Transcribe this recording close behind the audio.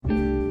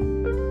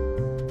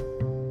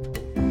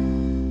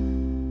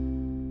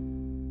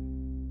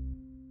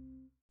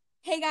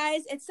Hey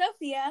guys, it's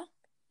Sophia.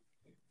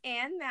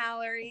 And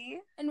Mallory.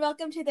 And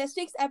welcome to this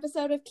week's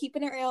episode of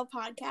Keeping It Real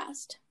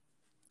podcast.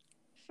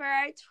 For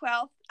our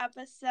 12th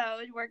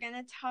episode, we're going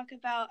to talk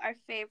about our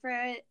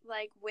favorite,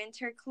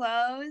 winter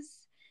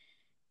clothes.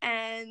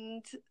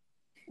 And,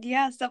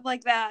 stuff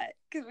like that.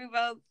 Because we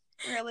both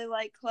really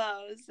like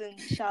clothes and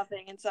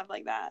shopping and stuff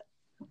like that.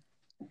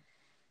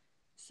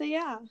 So,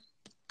 yeah.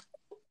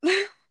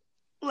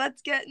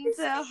 Let's get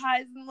into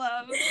highs and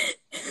lows.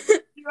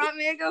 You want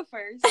me to go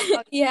first?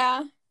 Okay.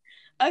 Yeah.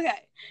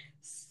 Okay.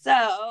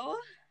 So,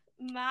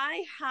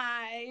 my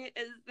high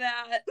is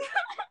that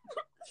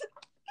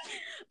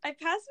I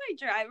passed my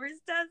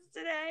driver's test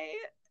today.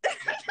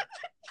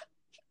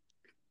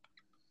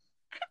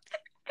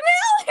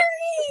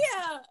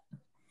 Mallory!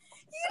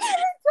 You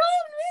never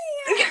told me!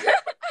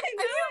 I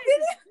know.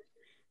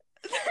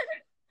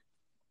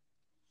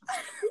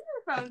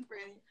 Your phone's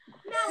ringing.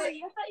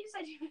 Mallory, I thought you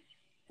said you...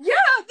 Yeah,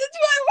 that's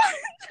what I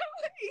wanted to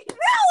wait.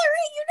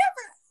 Mallory, you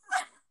never...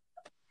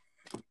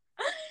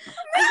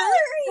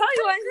 Mallory,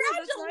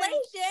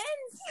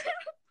 congratulations!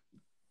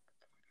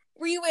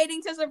 Were you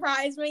waiting to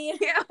surprise me?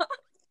 Yeah.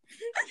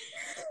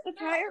 The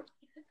tire...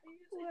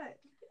 What?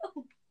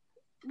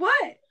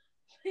 What?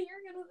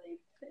 You're gonna say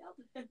failed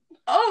him.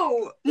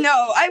 Oh,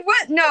 no, I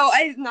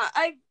did not.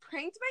 I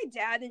pranked my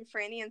dad and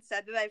Franny and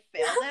said that I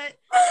failed it.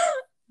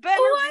 But I'm a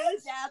really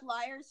bad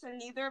liar, so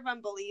neither of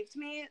them believed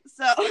me,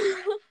 so...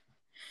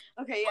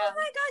 Okay, yeah. Oh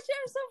my gosh,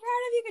 I'm so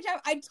proud of you. Good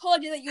job. I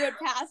told you that you would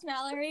pass,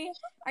 Mallory.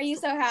 Are you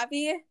so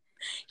happy?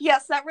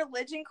 Yes, that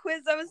religion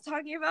quiz I was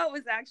talking about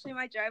was actually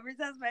my driver's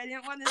test, but I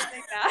didn't want to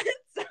say that,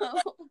 so...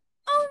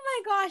 Oh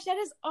my gosh, that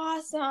is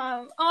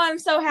awesome. Oh, I'm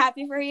so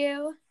happy for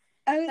you.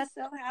 I was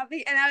so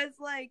happy, and I was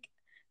like,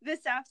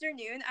 this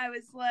afternoon, I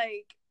was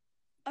like,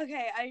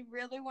 okay, I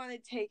really want to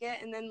take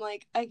it, and then,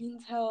 I can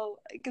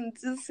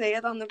just say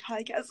it on the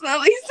podcast,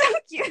 that'll be so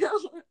cute.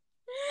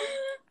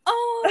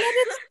 Oh, that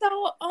is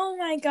so, oh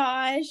my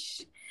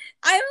gosh.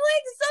 I'm,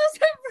 so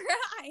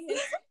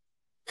surprised.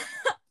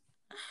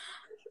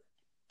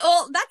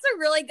 Well, that's a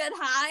really good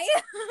high.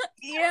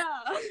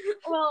 Yeah.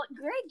 Well,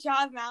 great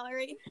job,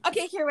 Mallory.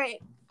 Okay, here,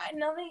 wait.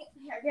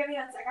 Here, give me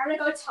 1 second. I'm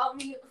gonna go tell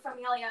me from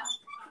Amelia.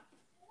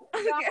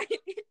 Okay.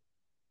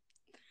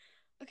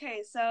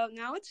 Okay, so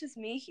now it's just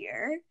me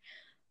here.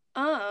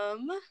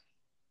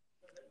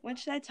 What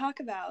should I talk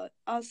about?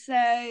 I'll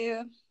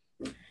say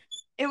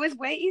it was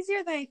way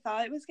easier than I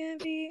thought it was gonna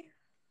be.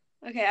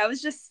 Okay,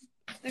 she's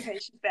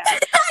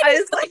back. I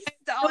was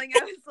stalling.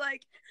 I was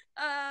like,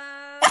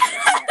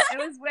 it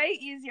was way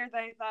easier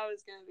than I thought it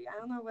was gonna be. I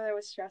don't know what I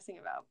was stressing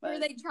about. But... Were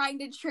they trying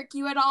to trick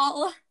you at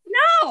all?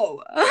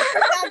 No!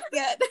 That's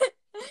good.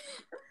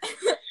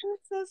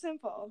 It's so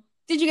simple.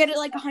 Did you get it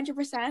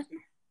 100%?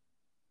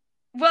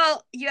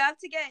 Well, you have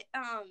to get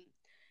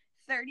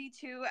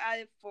 32 out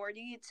of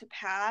 40 to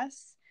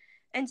pass.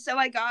 And so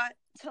I got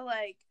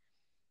to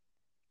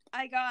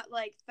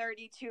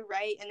 32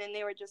 right, and then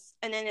it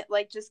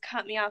just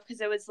cut me off because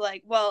it was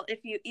well,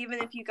 if you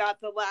got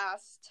the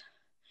last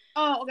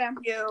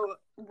few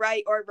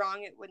right or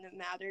wrong, it wouldn't have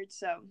mattered.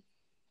 So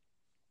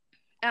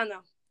I don't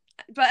know,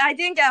 but I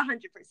didn't get 100%.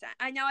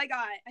 I know I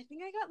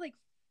think I got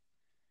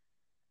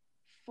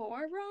 4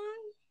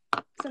 wrong,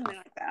 something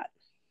like that.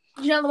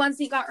 You know the ones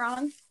that you got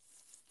wrong?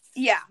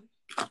 Yeah,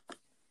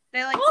 they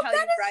tell you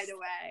right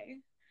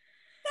away.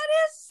 That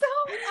is so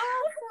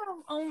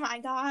awesome! Oh my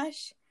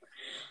gosh.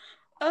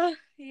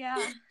 Yeah.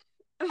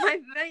 My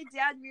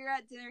dad, we were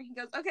at dinner, he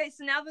goes, okay,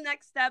 so now the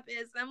next step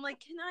is, I'm like,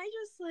 can I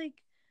just,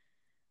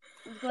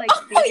 this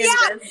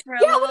for a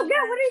little bit? What are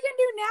you gonna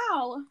do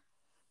now?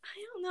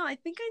 I don't know, I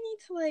think I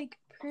need to,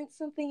 print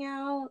something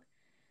out.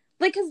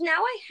 Because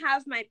now I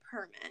have my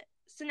permit,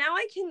 so now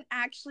I can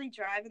actually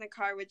drive in a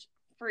car, which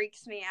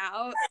freaks me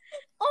out.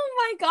 Oh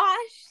my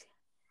gosh.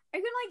 Are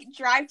you gonna,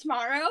 drive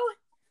tomorrow?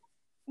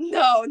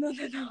 No.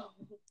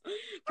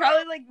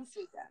 Probably, this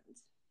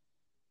weekend.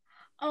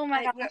 Oh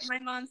my gosh. My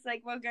mom's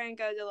like, we're gonna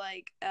go to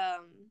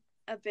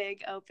a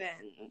big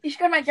open. You should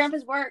go to my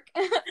grandpa's work.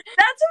 That's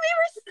what we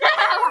were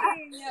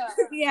saying.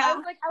 Yeah. I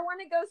was like, I want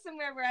to go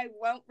somewhere where I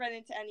won't run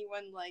into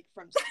anyone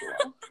from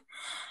school.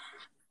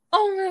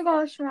 Oh my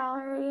gosh,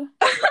 Mallory.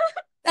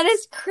 That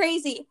is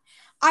crazy.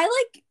 I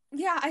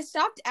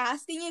stopped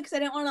asking you because I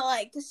didn't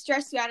want to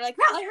stress you out.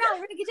 Mallory,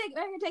 we're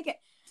gonna take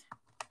it.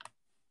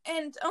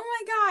 And oh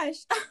my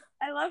gosh.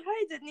 I love how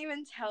I didn't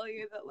even tell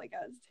you that I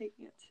was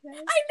taking it today.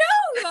 I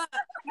know.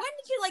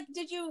 When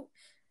did you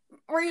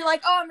were you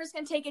I'm just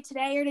gonna take it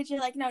today, or did you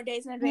no,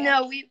 days in advance?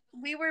 No,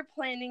 we were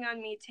planning on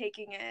me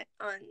taking it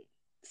on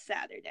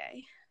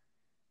Saturday.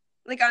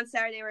 On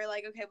Saturday we're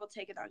okay, we'll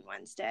take it on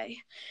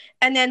Wednesday.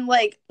 And then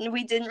we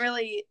didn't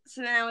really,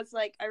 so then I was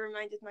I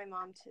reminded my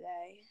mom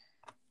today.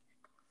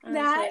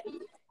 That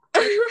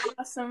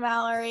awesome,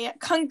 Mallory.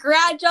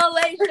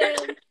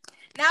 Congratulations.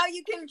 Now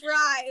you can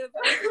drive.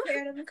 I'm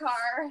prepared in the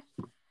car.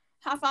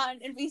 Have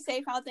fun and be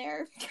safe out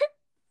there.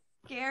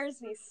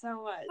 Scares me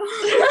so much.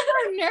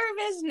 I'm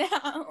nervous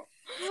now.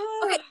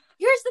 Okay,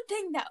 here's the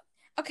thing though.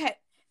 Okay,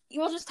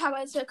 we'll just talk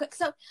about it so quick.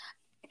 So,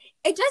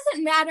 it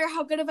doesn't matter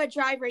how good of a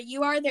driver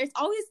you are. There's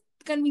always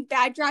going to be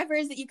bad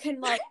drivers that you can,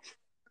 like,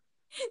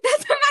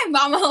 that's what my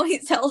mom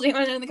always tells me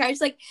when I'm in the car.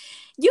 She's like,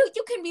 you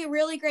can be a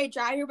really great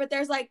driver, but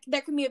there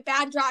can be a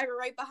bad driver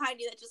right behind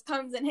you that just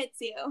comes and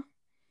hits you.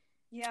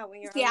 Yeah,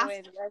 when you're on the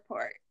way to the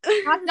airport.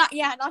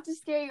 Not to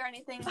scare you or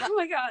anything. But... Oh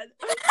my god.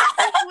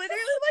 I'm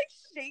literally like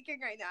shaking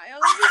right now. I don't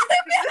know if you can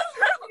see this.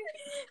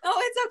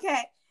 Oh, it's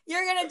okay.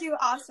 You're gonna do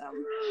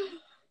awesome.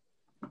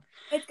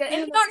 It's good.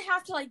 And you don't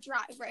have to like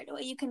drive right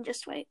away. You can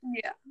just wait.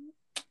 Yeah.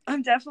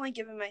 I'm definitely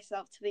giving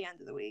myself to the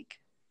end of the week.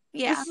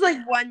 Yeah. This is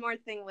like one more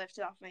thing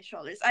lifted off my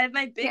shoulders. I have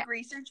my big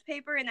research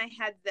paper and I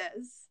had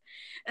this.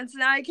 And so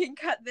now I can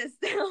cut this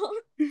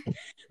down.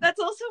 That's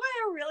also why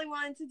I really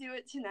wanted to do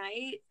it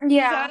tonight.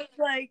 Yeah. So I was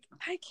like,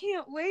 I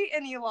can't wait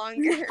any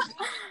longer.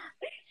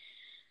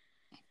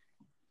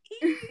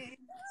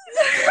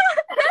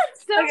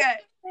 So okay.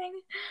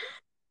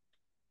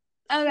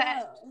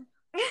 Okay.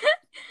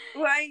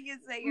 What are you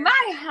gonna say?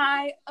 My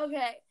high.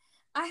 Okay.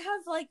 I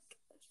have like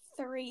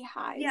 3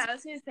 highs. Yeah, I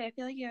was gonna say I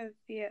feel like you have a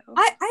few.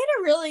 I had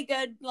a really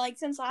good, like,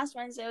 since last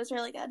Wednesday, it was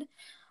really good.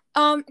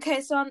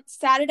 Okay, so on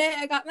Saturday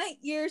I got my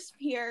ears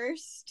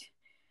pierced.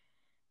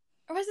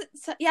 Or was it?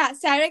 Yeah,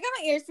 Saturday I got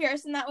my ears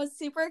pierced, and that was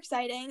super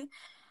exciting.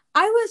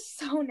 I was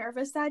so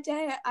nervous that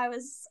day. I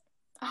was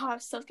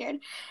so scared,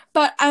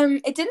 but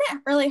it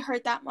didn't really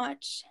hurt that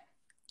much.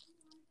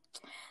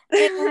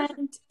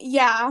 And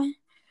yeah,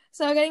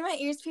 so I'm getting my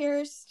ears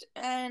pierced,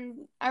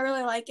 and I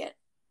really like it.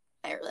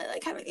 I really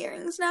like having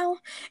earrings now.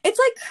 It's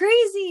like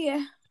crazy.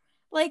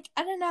 Like,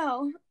 I don't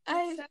know.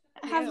 I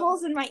have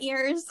holes in my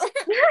ears.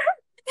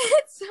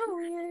 It's so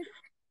weird.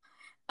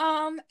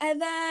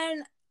 And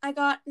then I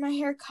got my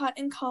hair cut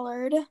and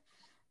colored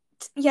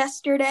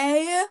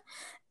yesterday,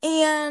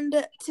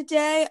 and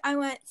today I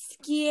went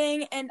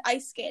skiing and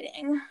ice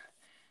skating.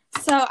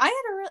 So I've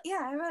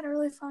had a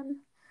really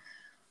fun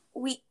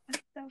week.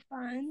 That's so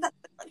fun. That's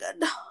really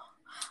good.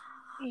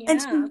 Yeah. And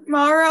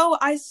tomorrow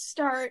I'm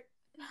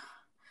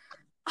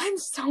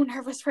so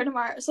nervous for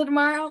tomorrow. So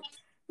tomorrow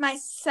my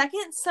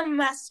second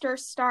semester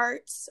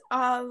starts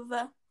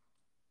and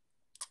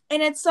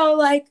it's so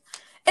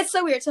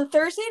weird. So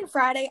Thursday and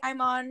Friday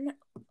I'm on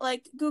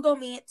like Google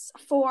Meets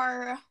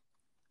for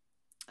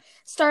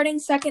starting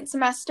second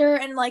semester,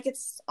 and like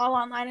it's all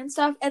online and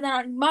stuff. And then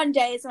on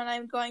Mondays when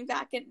I'm going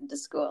back into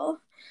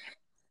school.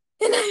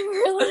 And I'm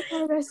really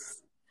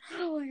nervous.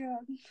 Oh my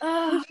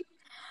god.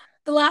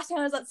 The last time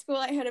I was at school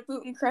I had a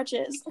boot and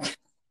crutches.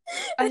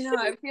 I know.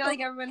 I feel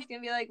like everyone's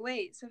gonna be like,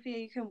 "Wait, Sophia,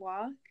 you can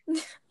walk?"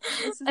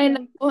 I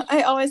know.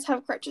 I always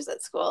have crutches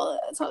at school,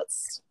 so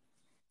it's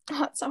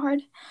so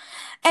hard.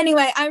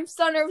 Anyway, I'm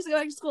so nervous to go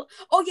back to school.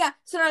 Oh yeah,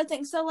 so another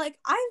thing. So like,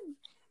 I've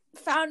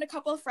found a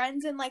couple of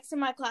friends in like some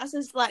of my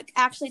classes to, like,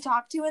 actually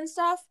talk to and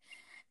stuff.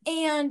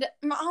 And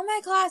all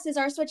my classes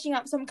are switching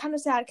up, so I'm kind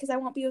of sad because I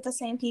won't be with the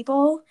same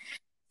people.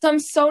 So I'm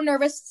so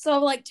nervous. So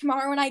like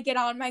tomorrow when I get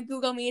on my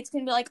Google Meet, it's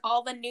gonna be like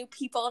all the new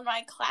people in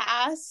my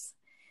class,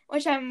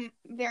 which I'm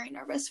very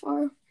nervous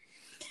for.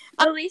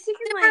 At least you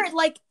can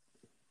like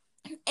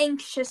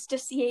anxious to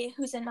see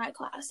who's in my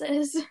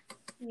classes.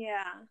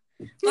 Yeah.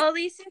 Well, at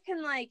least you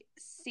can like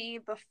see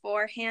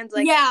beforehand.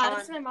 Like, yeah,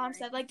 that's what my mom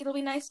said. Like, it'll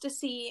be nice to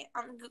see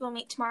on Google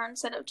Meet tomorrow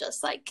instead of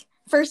just like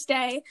first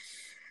day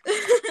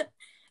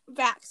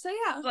back. So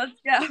yeah, let's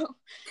go.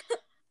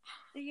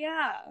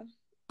 Yeah.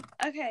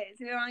 Okay,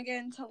 so we want to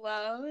get into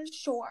lows?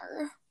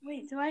 Sure.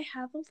 Wait, do I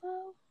have a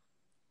low?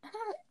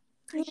 I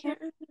Yeah. can't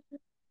remember.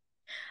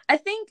 I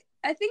think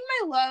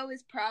my low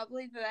is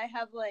probably that I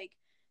have like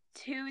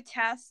 2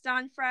 tests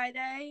on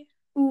Friday.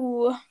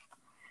 Ooh.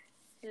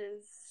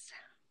 Is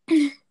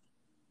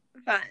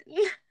fun.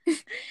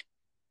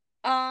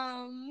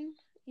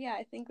 Yeah,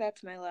 I think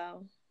that's my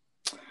low.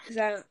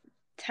 Because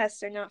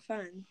tests are not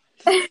fun.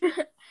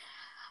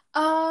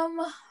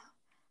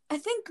 I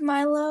think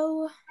my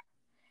low.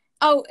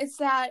 Oh, it's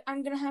that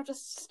I'm gonna have to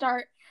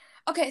start.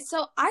 Okay,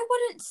 so I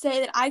wouldn't say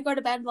that I go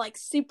to bed like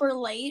super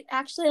late,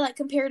 actually, like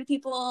compared to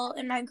people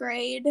in my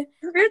grade.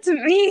 Compared to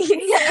me.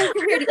 Yeah,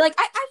 like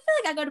I feel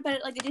like I go to bed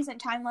at like a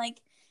decent time,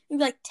 like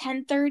maybe like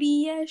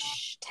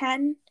 10:30ish,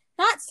 10.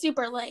 Not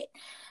super late,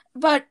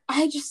 but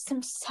I just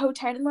am so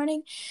tired in the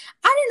morning.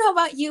 I don't know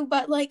about you,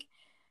 but like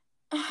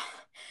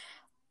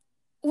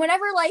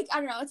whenever like I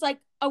don't know, it's like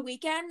a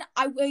weekend,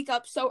 I wake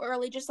up so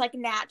early, just like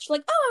natch,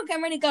 like, oh, okay,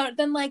 I'm ready to go.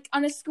 Then like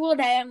on a school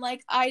day, I'm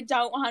like, I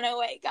don't want to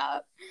wake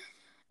up.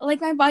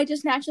 Like my body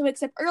just naturally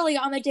wakes up early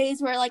on the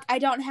days where like I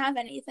don't have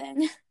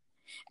anything,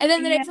 and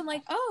then the next I'm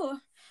like, oh,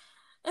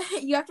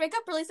 you have to wake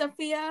up early,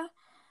 Sophia.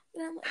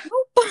 And I'm like,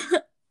 nope.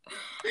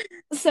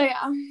 So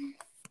yeah.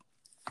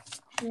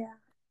 Yeah.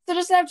 So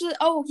just have to.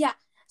 Oh yeah.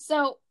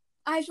 So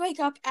I have to wake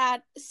up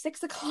at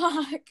 6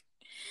 o'clock,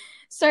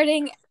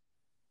 starting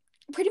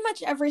pretty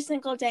much every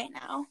single day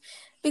now,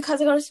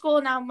 because I go to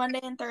school now Monday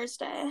and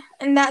Thursday,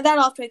 and that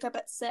I'll have to wake up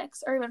at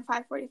 6 or even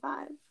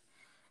 5:45.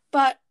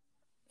 But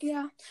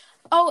yeah.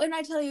 Oh, and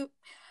I tell you,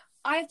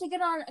 I have to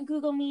get on a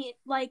Google Meet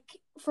like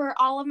for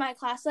all of my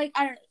class. Like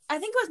I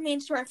think it was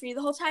mandatory for you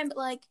the whole time, but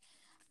like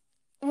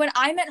when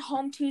I'm at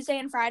home Tuesday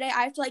and Friday,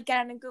 I have to like get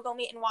on a Google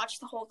Meet and watch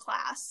the whole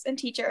class and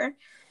teacher.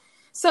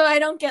 So I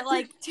don't get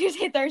like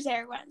Tuesday, Thursday,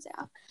 or Wednesday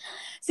off.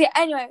 So yeah,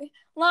 anyway,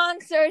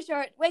 long story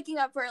short, waking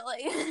up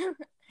early.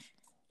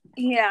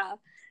 Yeah.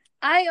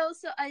 I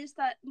just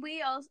thought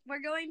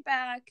we're going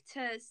back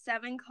to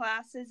 7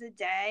 classes a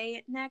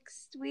day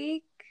next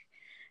week,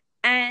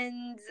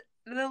 and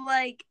the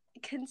like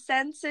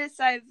consensus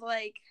I've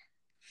like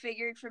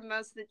figured from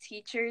most of the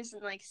teachers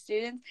and like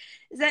students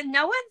is that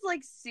no one's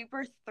like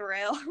super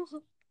thrilled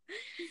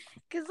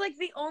because like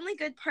the only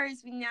good part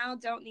is we now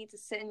don't need to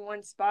sit in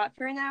one spot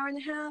for an hour and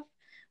a half,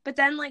 but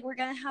then like we're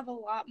gonna have a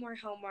lot more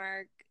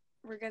homework.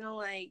 We're gonna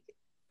like,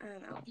 I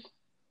don't know,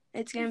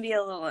 it's gonna be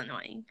a little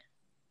annoying.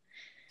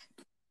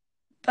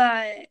 But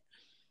I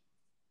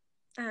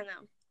don't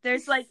know.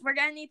 There's like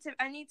I need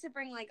to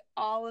bring like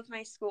all of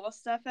my school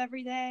stuff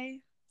every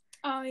day,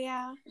 Oh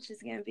yeah. which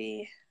is gonna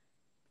be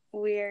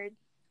weird.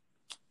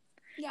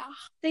 Yeah.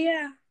 So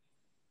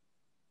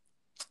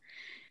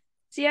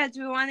yeah,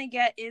 do we want to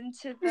get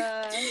into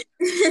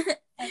the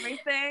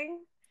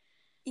everything?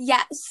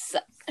 Yes.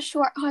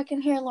 Sure. Oh, I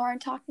can hear Lauren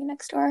talking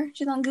next door.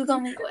 She's on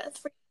Google Meet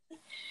with.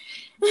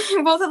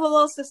 Both of the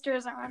little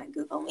sisters are on a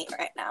Google Meet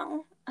right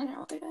now. I don't know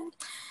what they're doing.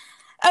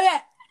 Okay.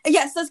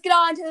 Yes, let's get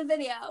on to the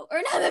video.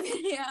 Or not the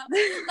video.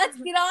 Let's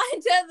get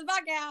on to the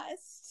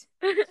podcast.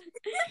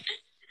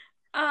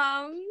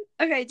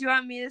 Okay, do you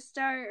want me to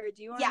start or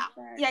do you want to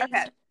start? Yeah.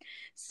 Okay.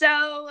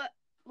 So,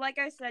 like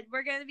I said,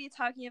 we're going to be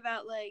talking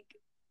about like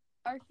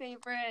our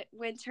favorite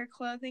winter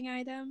clothing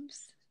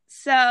items.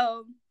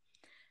 So,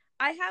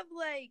 I have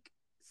like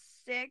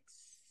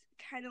 6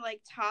 kind of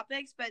like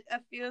topics, but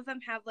a few of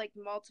them have like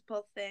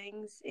multiple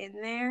things in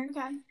there.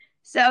 Okay.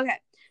 So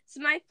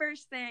my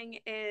first thing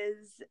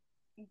is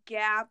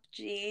Gap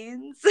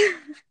jeans.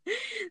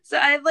 So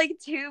I have like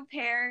 2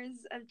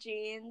 pairs of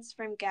jeans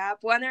from Gap.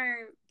 One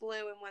are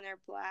blue and one are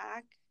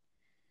black.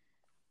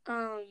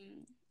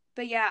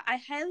 But yeah, I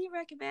highly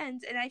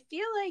recommend, and I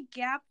feel like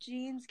Gap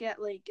jeans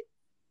get like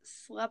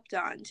slept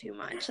on too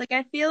much. Like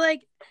I feel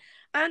like,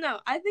 I don't know,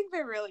 I think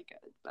they're really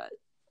good, but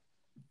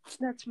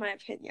that's my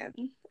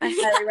opinion. I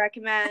highly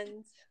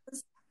recommend.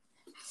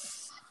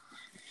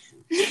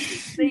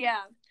 So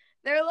yeah,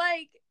 they're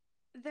like,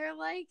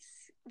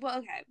 well,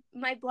 okay,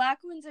 my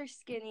black ones are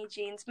skinny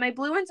jeans. My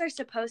blue ones are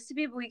supposed to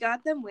be, but we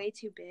got them way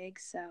too big,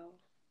 so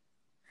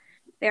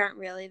they aren't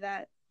really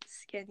that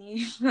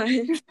skinny.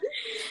 But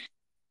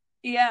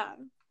yeah,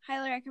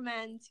 highly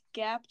recommend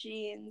Gap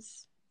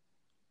jeans.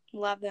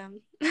 Love them.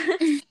 So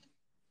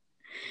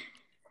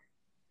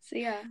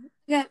yeah.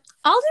 Okay.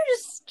 I'll do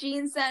just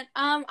jeans then.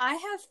 I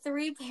have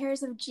 3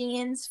 pairs of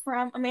jeans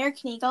from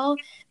American Eagle.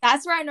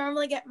 That's where I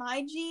normally get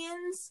my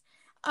jeans.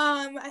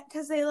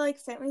 Because they like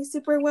fit me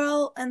super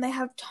well and they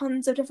have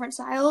tons of different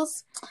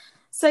styles.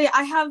 So yeah,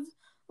 I have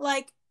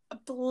like a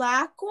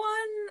black one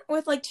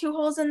with like 2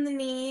 holes in the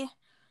knee,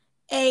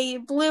 a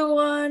blue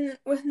one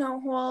with no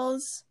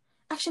holes.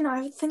 Actually, no,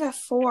 I think I have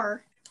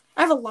 4.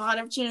 I have a lot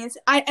of jeans.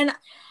 I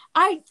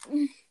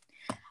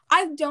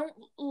don't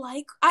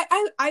like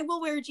I will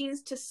wear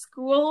jeans to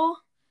school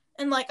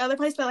and like other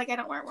places, but like I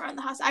don't wear them around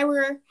the house. I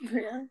wear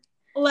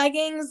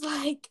leggings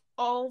like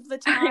all the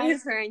time. I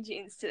was wearing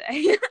jeans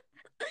today.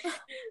 I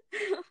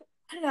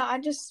don't know. I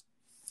just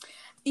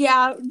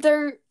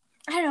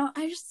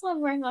love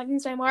wearing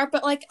leggings anymore.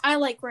 But like I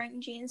like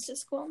wearing jeans to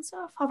school and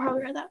stuff. I'll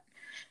probably wear that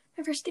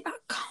university back.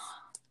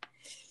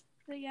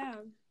 So yeah.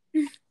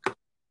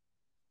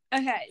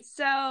 Okay,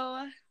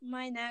 so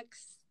my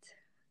next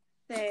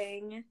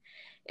thing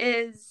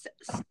is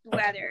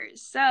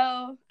sweaters.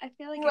 So I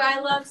feel like I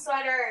love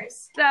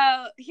sweaters.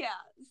 So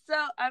yeah.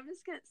 So I'm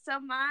just gonna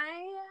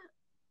my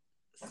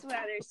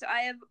sweaters. So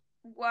I have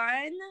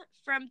one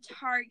from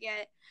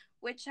Target,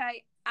 which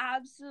I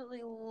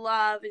absolutely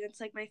love, and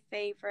it's like my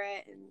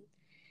favorite, and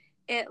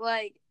it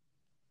like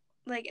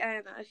I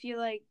don't know if you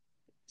like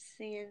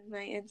seeing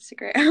my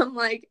Instagram,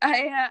 like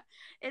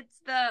it's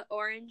the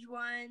orange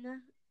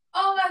one.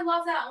 Oh, I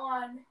love that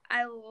one.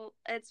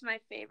 It's my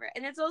favorite,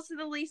 and it's also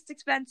the least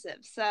expensive,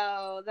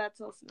 so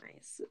that's also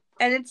nice.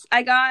 And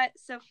I got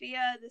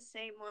Sophia the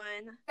same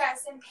one.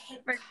 Yes, in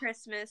pink for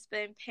Christmas,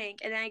 but in pink,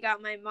 and then I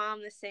got my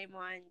mom the same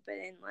one, but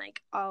in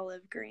like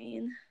olive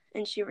green,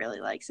 and she really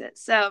likes it.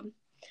 So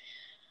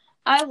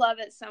I love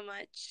it so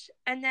much.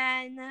 And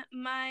then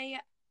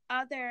my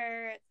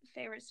other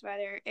favorite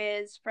sweater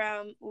is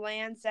from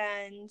Land's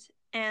End,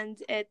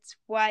 and it's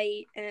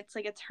white, and it's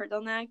like a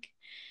turtleneck.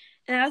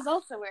 And I was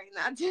also wearing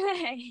that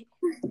today.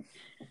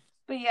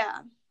 But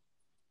yeah.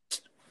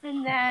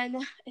 And then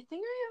I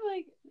think I have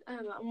like, I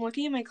don't know, I'm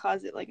looking in my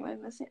closet, like, am I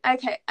missing?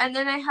 Okay. And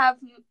then I have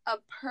a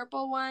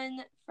purple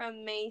one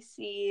from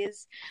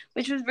Macy's,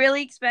 which was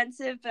really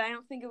expensive, but I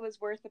don't think it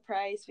was worth the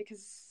price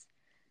because,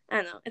 I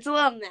don't know, it's a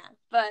little meh.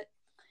 But,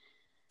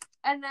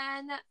 and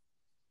then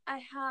I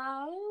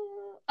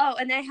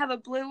have a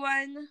blue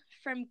one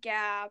from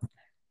Gap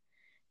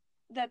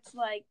that's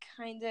like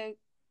kind of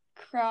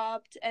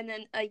cropped, and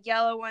then a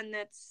yellow one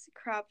that's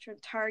cropped from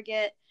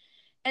Target,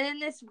 And then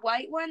this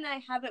white one that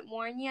I haven't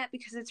worn yet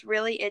because it's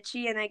really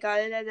itchy, and I got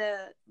it at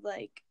a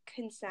like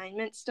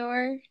consignment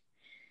store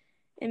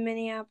in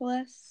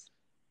Minneapolis.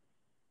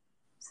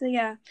 So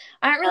yeah,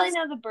 I don't really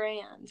know the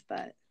brand,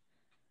 but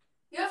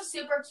You have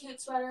super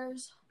cute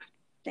sweaters.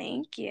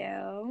 thank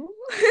you.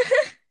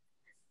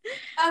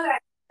 Okay,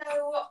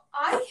 so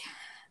I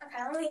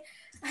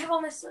have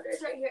all my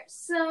sweaters right here.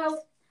 So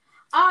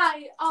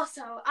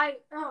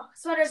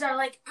sweaters are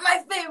like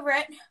my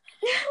favorite.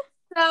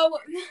 So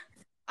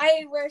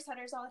I wear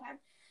sweaters all the time.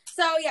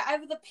 So yeah, I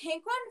have the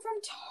pink one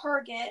from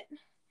Target.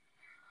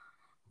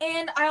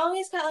 And I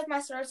always get like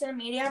my sweaters in a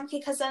medium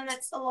because then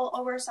it's a little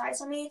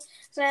oversized on me.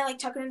 So I like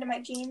tuck it into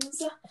my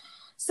jeans.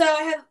 So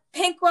I have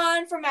pink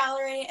one from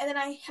Mallory, and then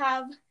I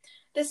have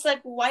this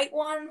like white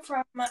one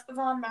from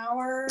Von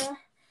Maur.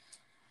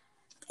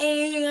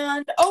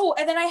 And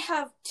then I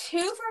have two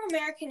from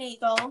American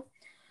Eagle.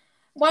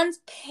 One's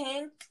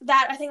pink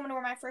that I think I'm gonna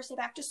wear my first day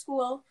back to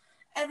school.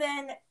 And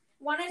then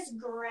one is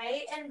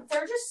gray, and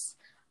they're just,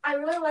 I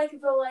really like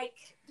the like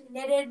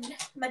knitted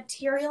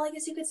material, I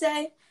guess you could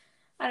say.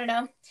 I don't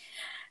know.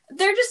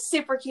 They're just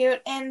super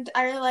cute, and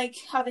I really like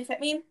how they fit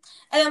me. And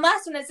then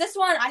last one is this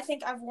one I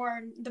think I've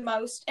worn the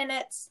most, and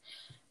it's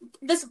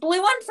this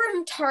blue one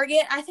from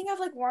Target. I think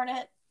I've worn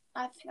it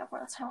a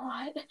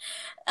lot.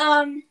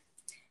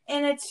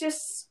 And it's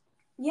just,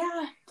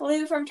 yeah,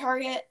 blue from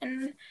Target,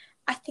 and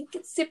I think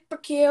it's super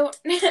cute.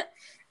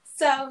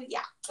 So,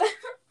 yeah.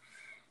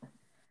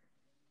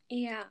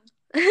 Yeah.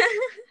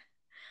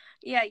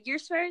 Yeah, your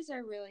sweaters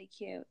are really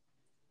cute.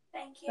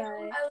 Thank you. But...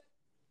 I love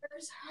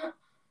yours.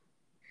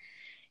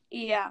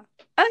 Yeah.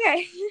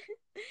 Okay.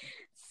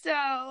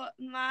 So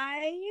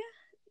my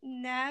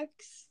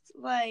next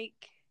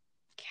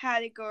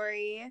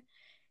category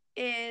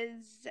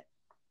is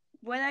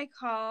what I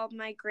call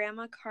my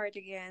grandma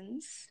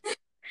cardigans.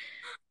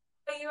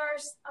 I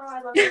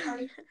love your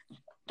cardigan.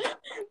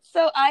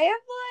 So I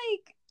have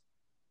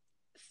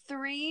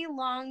 3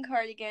 long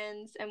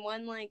cardigans and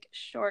one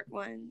short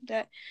one.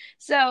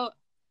 So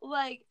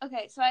I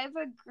have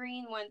a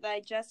green one that I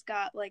just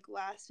got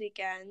last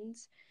weekend.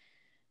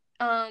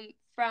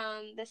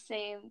 From the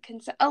same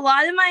a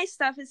lot of my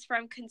stuff is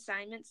from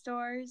consignment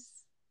stores,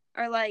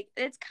 or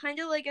it's kind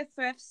of like a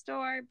thrift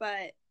store, but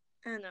I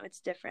don't know, it's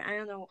different. I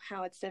don't know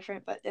how it's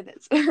different, but it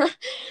is.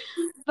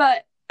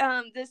 But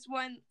this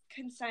one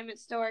consignment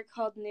store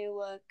called New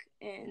Look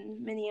in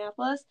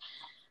Minneapolis.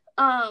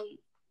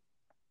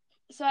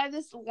 So I have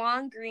this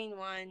long green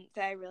one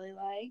that I really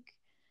like.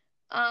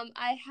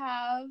 I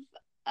have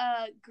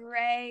a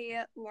gray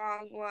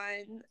long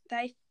one that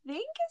I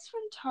think is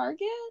from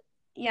Target.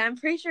 Yeah, I'm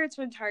pretty sure it's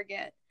from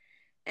Target.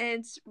 And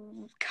it's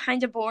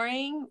kind of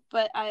boring,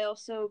 but I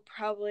also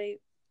I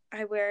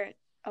wear it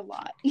a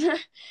lot.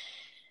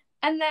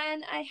 And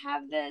then I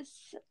have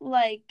this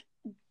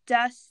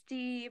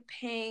dusty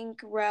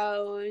pink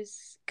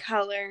rose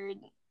colored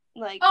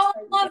I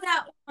love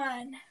that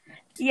one.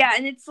 Yeah,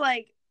 and it's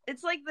the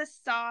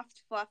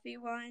soft fluffy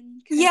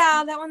one.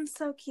 Yeah, that one's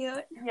so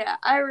cute. Yeah,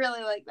 I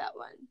really like that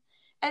one.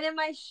 And then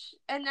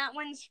and that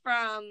one's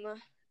from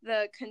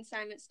the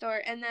consignment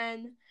store. And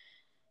then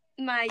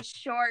my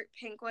short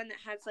pink one that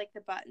has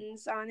the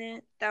buttons on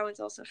it, that one's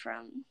also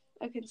from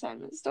a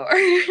consignment store.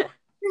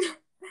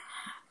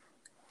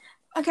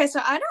 Okay, so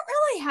I don't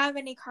really have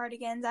any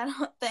cardigans, I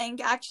don't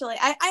think, actually.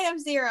 I have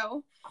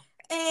 0.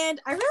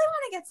 And I really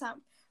want to get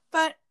some.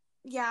 But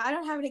yeah, I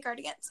don't have any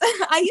cardigans.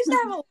 I used to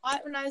have a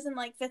lot when I was in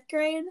 5th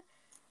grade.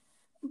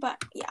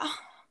 But yeah.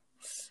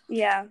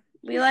 Yeah.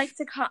 We like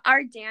to call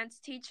our dance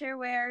teacher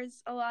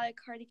wears a lot of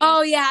cardigans.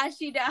 Oh yeah,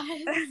 she does.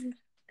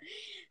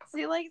 So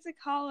we like to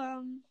call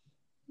them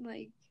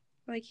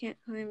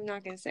I'm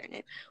not gonna say her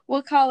name.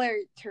 We'll call her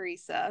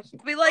Teresa.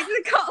 We like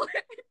to call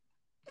her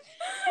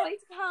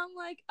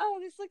oh,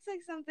 this looks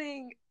like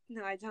something.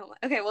 No, I don't.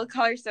 Okay, we'll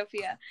call her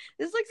Sophia.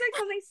 This looks like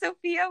something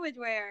Sophia would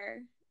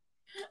wear.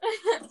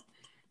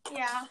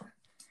 Yeah.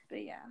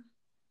 But yeah.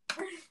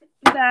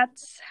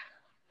 That's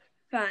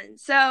fun.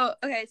 So,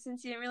 okay,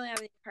 since you didn't really have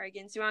any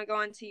cardigans, do you want to go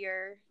on to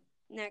your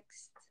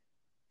next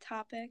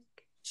topic?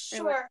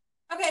 Sure.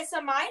 Okay,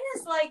 so mine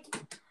is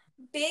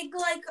big,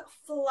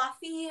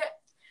 fluffy,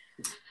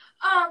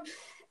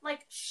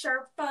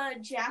 Sherpa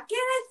jacket,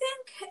 I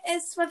think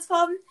is what's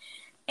called.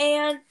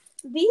 And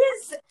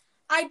these,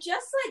 I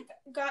just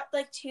got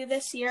 2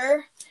 this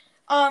year.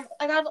 I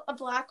got a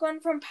black one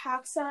from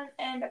PacSun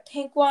and a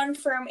pink one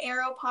from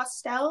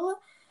Aeropostale.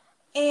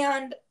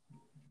 And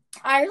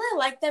I really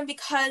like them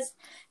because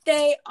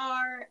they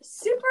are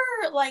super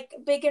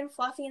big and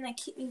fluffy, and they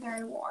keep me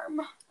very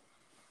warm.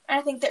 And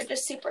I think they're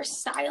just super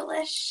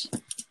stylish.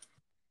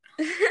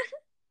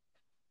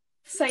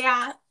 So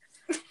yeah.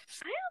 I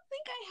don't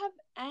think I have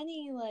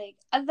any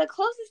the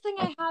closest thing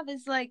I have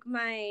is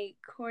my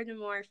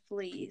Corduroy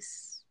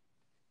fleece,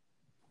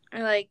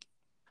 or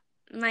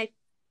my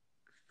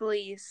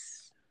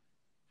fleece,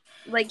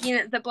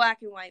 the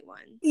black and white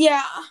one.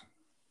 Yeah.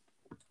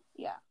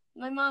 Yeah,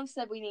 my mom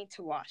said we need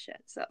to wash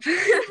it, so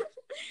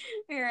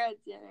we were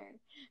at dinner,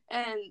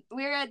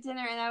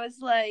 and I was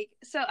like,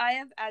 so I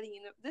have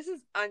adding. This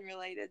is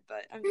unrelated,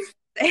 but I'm just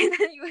saying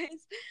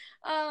anyways.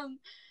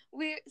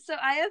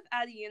 I have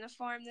added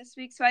uniform this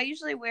week, so I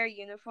usually wear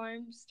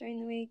uniforms during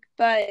the week,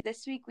 but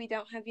this week we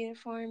don't have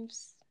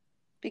uniforms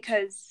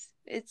because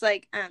it's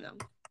like, I don't know,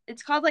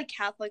 it's called like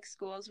Catholic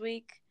Schools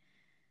Week,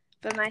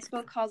 but my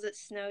school calls it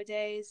snow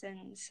days,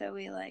 and so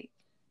we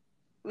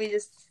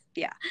just,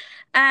 yeah.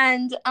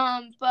 And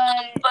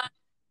but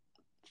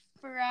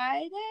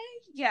Friday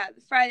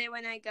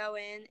when I go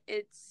in,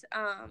 it's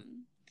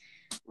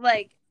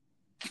like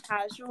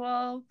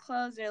casual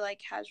clothes or like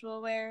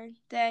casual wear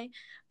day.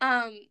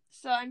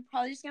 So I'm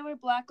probably just gonna wear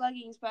black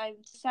leggings, but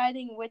I'm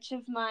deciding which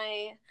of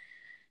my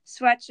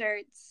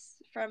sweatshirts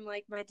from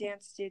like my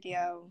dance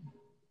studio,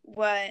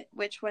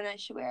 which one I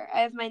should wear.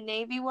 I have my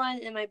navy one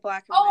and my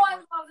black and white I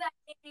one. love that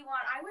navy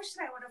one. I wish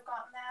I would have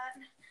gotten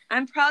that.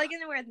 I'm probably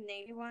gonna wear the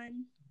navy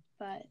one,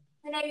 but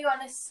The navy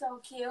one is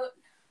so cute.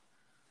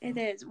 it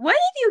is. What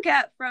did you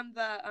get from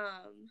the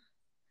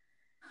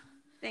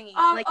thingy?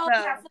 Like the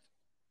Catholic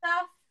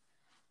stuff.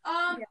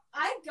 Yeah.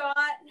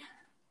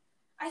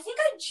 I think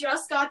I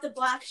just got the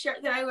black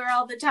shirt that I wear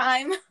all the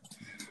time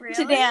really?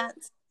 to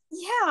dance.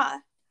 Yeah.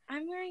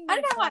 I'm wearing I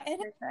don't know black why.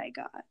 shirt that I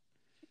got.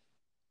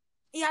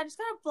 Yeah, I just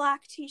got a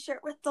black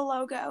t-shirt with the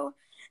logo.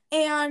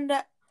 And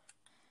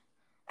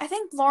I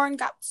think Lauren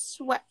got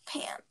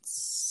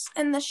sweatpants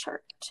in the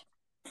shirt.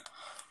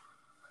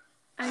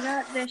 I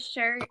got this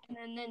shirt and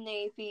then the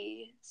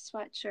navy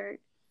sweatshirt.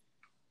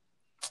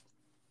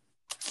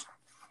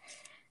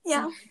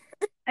 Yeah.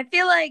 I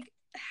feel like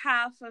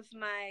half of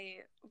my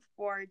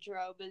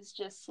wardrobe is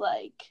just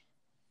like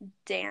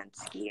dance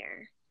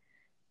gear.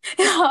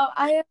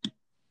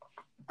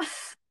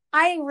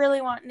 I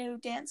really want new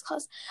dance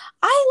clothes.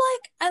 I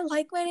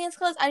like my dance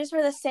clothes. I just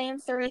wear the same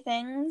 3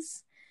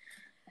 things.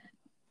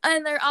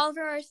 And they're all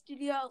from our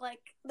studio,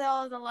 like they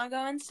all have the logo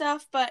and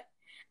stuff, but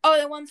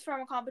the one's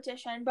from a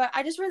competition, but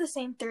I just wear the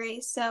same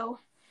 3, so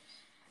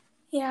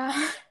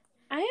yeah.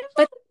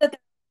 But they're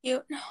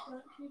cute.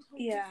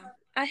 Yeah.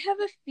 I have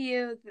a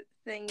few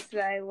things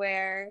that I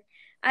wear.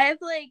 I have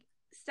like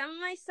some of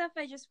my stuff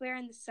I just wear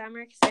in the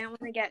summer because I don't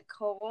want to get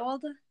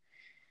cold.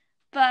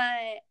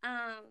 But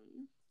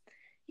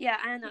yeah,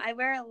 I don't know. I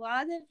wear a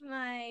lot of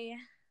my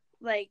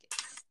like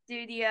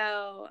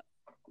studio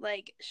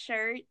like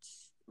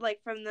shirts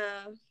like from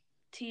the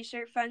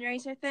t-shirt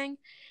fundraiser thing.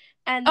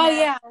 And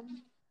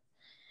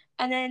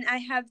and then I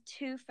have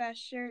 2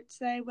 fest shirts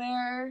that I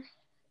wear.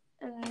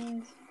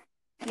 And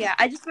yeah,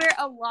 I just wear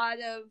a lot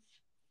of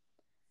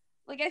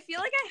like, I feel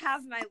like I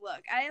have my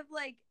look. I have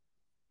like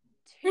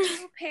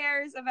 2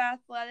 pairs of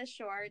Athleta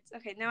shorts.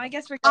 Okay, now I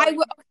guess we're going.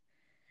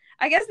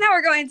 I guess now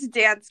we're going to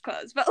dance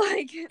clothes, but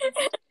like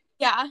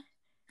yeah.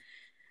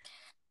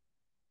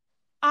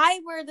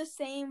 I wear the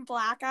same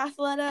black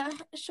Athleta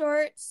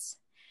shorts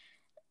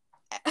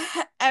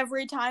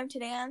every time to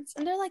dance,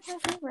 and they're like my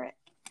favorite.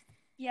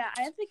 Yeah,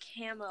 I have the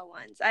camo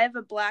ones. I have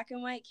a black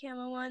and white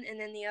camo one, and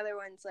then the other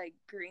one's like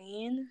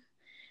green.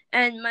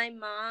 And my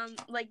mom,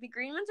 like the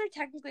green ones are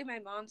technically my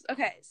mom's.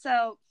 Okay,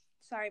 so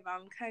sorry,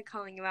 Mom, I'm kind of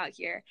calling you out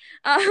here.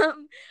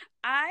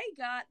 I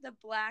got the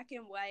black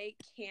and white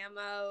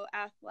camo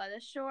Athleta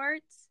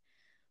shorts,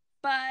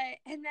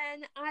 and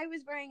then I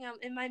was wearing them,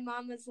 and my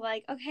mom was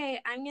like, "Okay,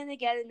 I'm gonna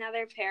get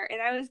another pair,"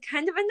 and I was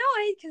kind of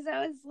annoyed because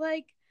I was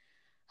like,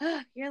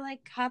 "You're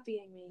like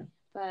copying me,"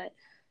 but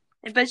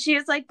she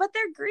was like, "But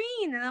they're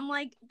green," and I'm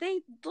like,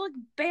 "They look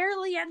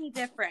barely any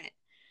different."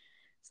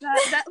 So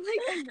that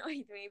like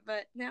annoyed me,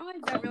 but now I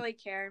don't really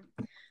care.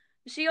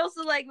 She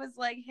also like was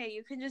like, "Hey,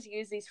 you can just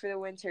use these for the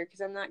winter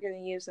because I'm not gonna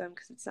use them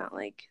because it's not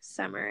like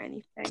summer or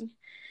anything."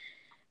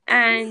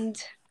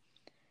 And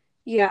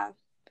yeah,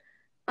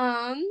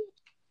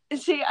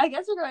 see, I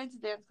guess we're going to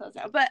dance clothes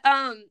now, but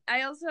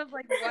I also have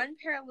like 1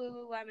 pair of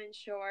Lululemon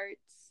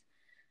shorts,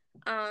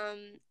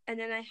 and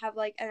then I have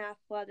like an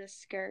Athleta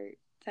skirt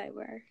that I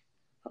wear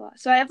a lot.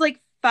 So I have like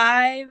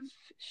 4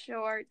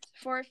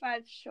 or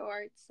 5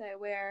 shorts I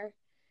wear.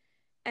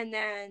 And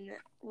then,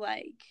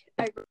 like,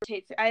 I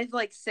rotate through. I have,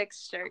 like,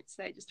 6 shirts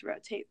that I just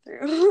rotate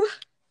through.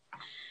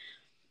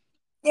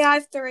 Yeah, I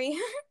have 3.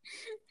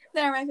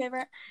 They're my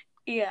favorite.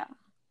 Yeah.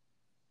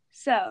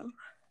 So,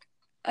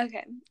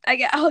 okay.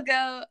 I'll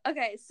go.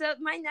 Okay, so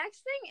my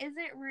next thing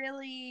isn't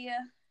really,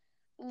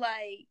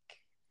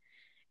 like,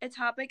 a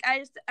topic.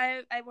 I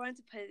wanted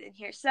to put it in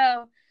here.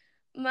 So,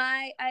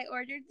 I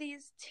ordered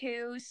these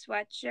 2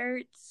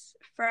 sweatshirts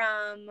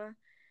from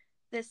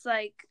this,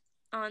 like,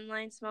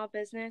 online small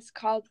business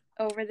called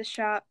Over the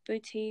Shop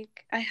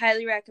Boutique. I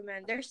highly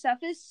recommend. Their stuff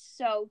is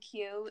so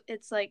cute.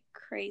 It's like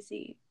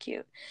crazy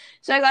cute.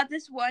 So I got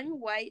this one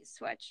white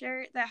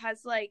sweatshirt that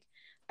has like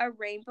a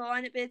rainbow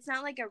on it, but it's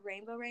not like a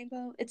rainbow.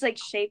 It's like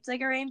shaped like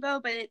a rainbow,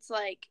 but it's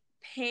like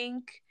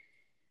pink.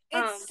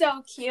 It's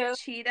so cute.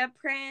 Cheetah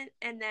print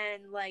and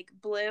then like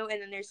blue and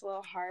then there's a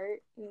little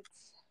heart.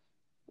 It's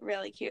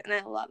really cute and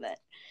I love it.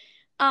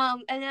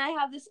 And then I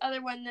have this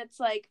other one that's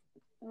like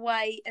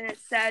white and it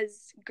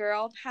says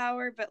girl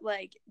power but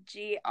like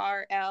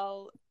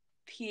GRL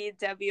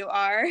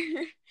PWR.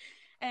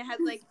 And it has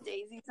like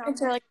daisies on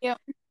It's it. really cute.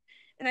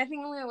 And I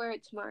think I'm gonna wear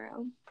it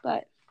tomorrow.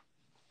 But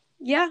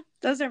yeah,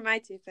 those are my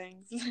two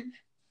things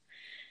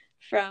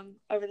from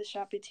Over the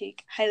Shop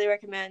Boutique. Highly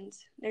recommend.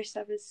 Their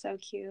stuff is so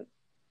cute.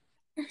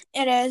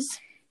 It is.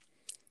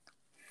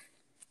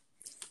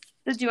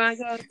 So do you want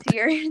to go to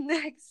your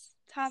next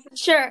topic?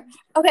 Sure.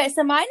 Okay,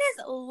 so mine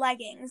is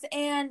leggings,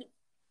 and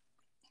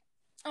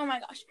oh my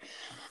gosh,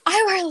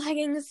 I wear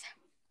leggings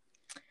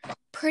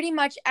pretty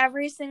much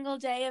every single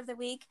day of the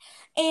week,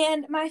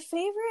 and my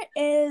favorite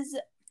is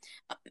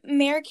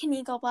American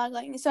Eagle black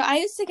leggings. So I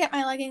used to get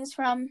my leggings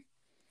from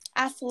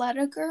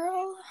Athleta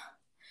Girl,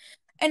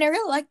 and I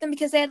really liked them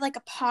because they had like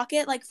a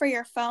pocket like for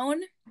your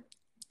phone,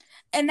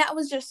 and that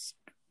was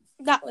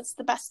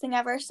the best thing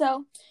ever.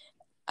 So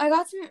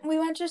we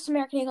went to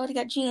American Eagle to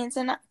get jeans,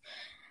 and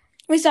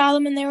we saw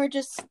them, and they were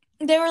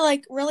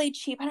like really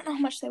cheap. I don't know how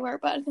much they were,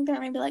 but I think they were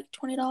maybe like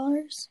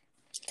 $20,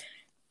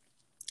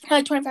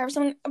 like 25 or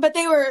something. But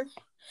they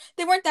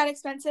weren't that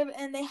expensive,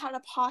 and they had a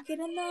pocket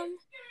in them.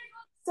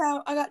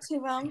 So I got two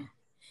of them.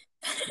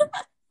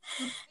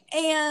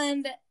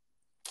 And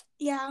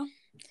yeah,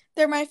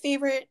 they're my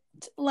favorite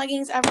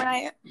leggings ever, and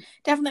I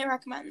definitely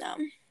recommend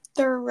them.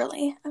 They're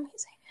really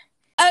amazing.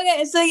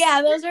 Okay, so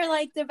yeah, those are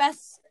like the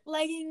best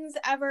leggings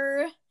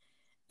ever,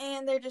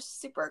 and they're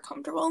just super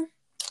comfortable.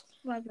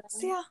 Love that.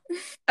 So yeah.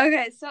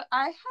 Okay, so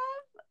I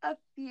have a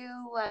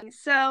few leggings.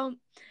 So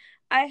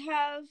I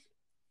have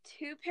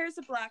 2 pairs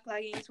of black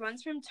leggings.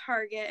 One's from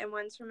Target and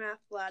one's from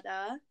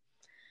Athleta.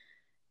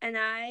 And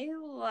I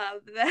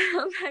love them.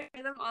 I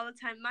wear them all the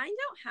time. Mine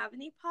don't have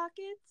any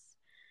pockets,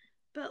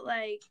 but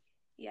like,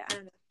 yeah, I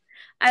don't know.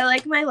 I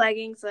like my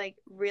leggings like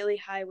really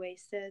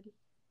high-waisted,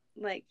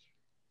 like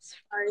as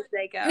far as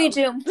they go. Me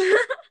too.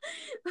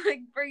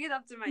 Like bring it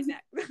up to my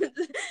neck.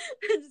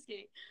 I'm just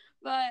kidding.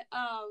 But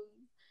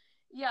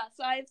yeah,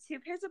 so I have 2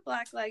 pairs of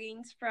black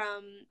leggings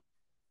from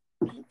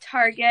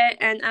Target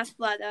and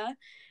Athleta.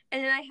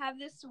 And then I have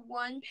this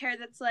one pair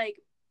that's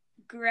like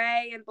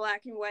gray and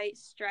black and white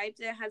striped.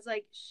 It has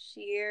like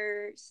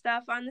sheer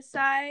stuff on the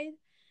side.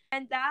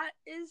 And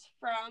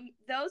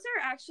those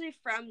are actually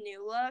from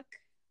New Look,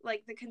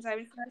 like the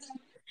consignment stores.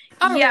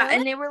 Oh, yeah, really?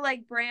 and they were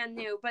like brand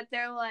new, but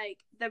they're like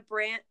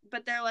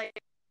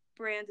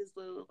brand is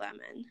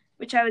Lululemon,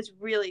 which I was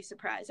really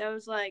surprised. I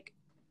was like,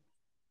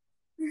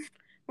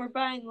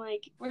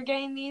 we're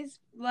getting these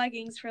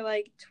leggings for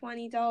like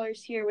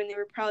 $20 here when they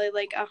were probably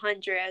like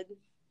 $100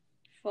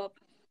 full.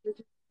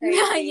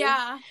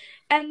 Yeah.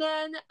 And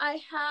then I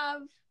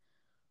have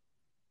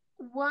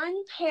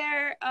one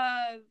pair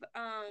of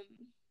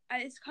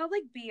it's called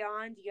like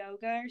Beyond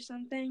Yoga or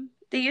something.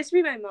 They used to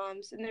be my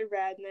mom's, and they're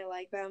red, and I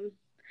like them.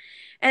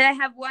 And I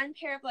have one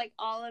pair of like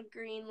olive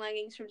green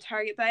leggings from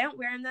Target, but I don't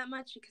wear them that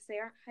much because they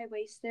aren't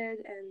high-waisted,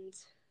 and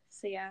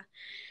so yeah.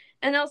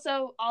 And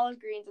also olive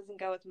green doesn't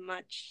go with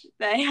much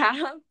that I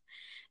have.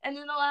 And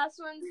then the last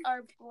ones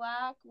are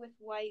black with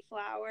white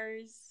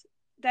flowers.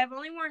 I've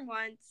only worn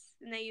once,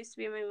 and they used to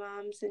be my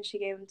mom's, and she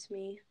gave them to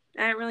me.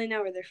 I don't really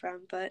know where they're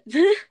from, but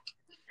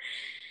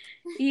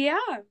yeah.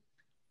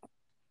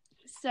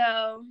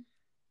 So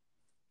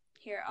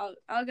here,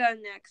 I'll go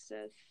next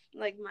with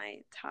like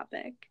my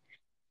topic.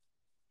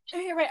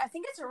 Okay, right. I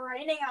think it's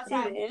raining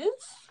outside. It is?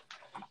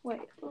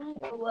 Wait, let me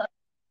go look.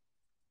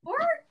 Or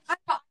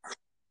I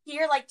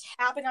hear like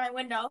tapping on my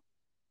window.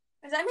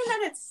 Does that mean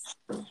that it's?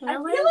 I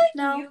feel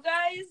like you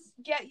guys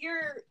get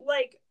your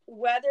like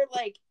weather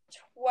like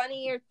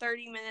 20 or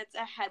 30 minutes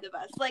ahead of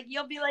us. Like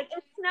you'll be like,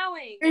 it's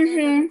snowing, and it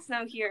doesn't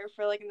snow here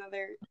for like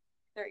another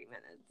 30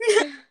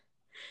 minutes.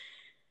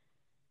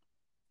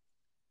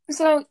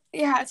 So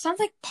yeah, it sounds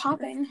like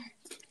popping.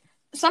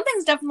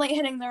 Something's definitely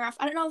hitting the roof.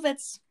 I don't know if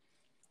it's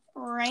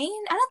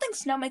rain. I don't think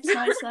snow makes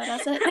noise though,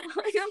 does it?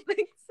 I don't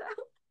think so.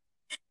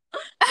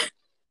 I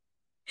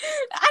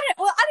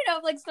don't know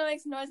if like snow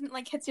makes noise and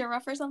like hits your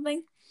roof or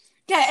something.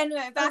 Okay,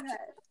 anyway, back.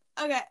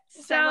 Okay.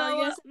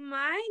 So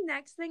my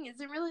next thing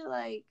isn't really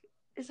like,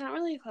 it's not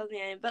really a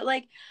clothing item, but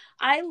like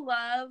I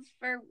love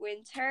for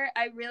winter,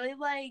 I really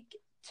like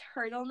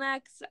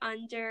turtlenecks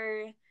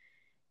under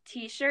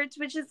t-shirts,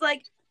 which is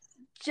like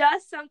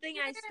just something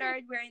I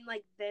started wearing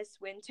like this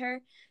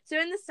winter. So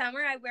in the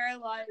summer I wear a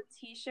lot of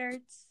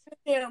t-shirts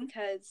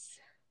because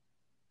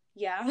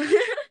yeah.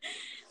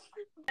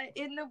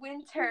 In the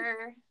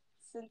winter,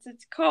 since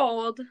it's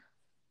cold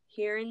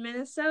here in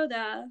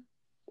Minnesota,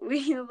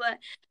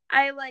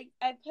 I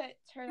put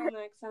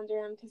turtlenecks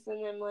under them because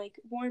then I'm like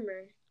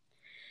warmer.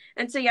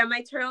 And so yeah,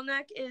 my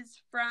turtleneck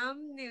is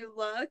from New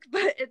Look,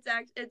 but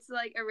it's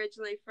like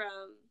originally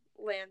from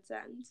Land's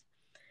End.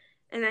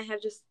 And I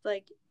have just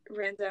like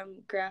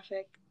random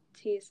graphic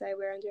tees I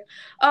wear under.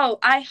 Oh,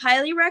 I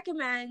highly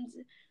recommend.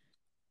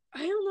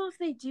 I don't know if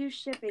they do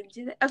shipping.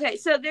 Do they? Okay,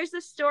 so there's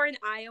a store in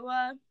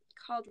Iowa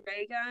called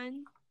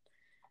Raygun,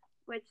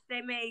 which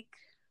they make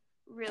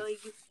really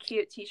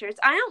cute t-shirts.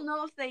 I don't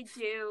know if they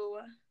do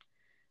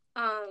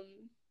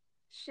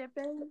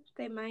shipping.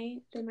 They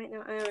might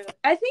not. I don't know.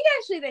 I think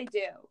actually they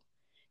do,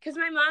 because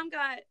my mom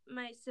got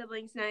my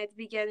siblings and I at the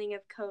beginning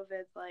of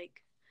COVID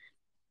like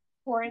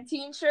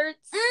quarantine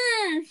shirts.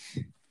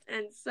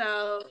 And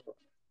so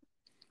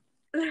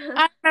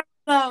I remember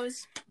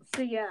those.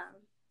 So yeah,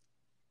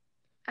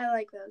 I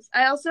like those.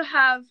 I also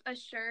have a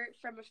shirt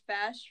from a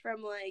fesh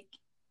from like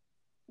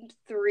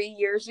 3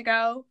 years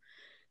ago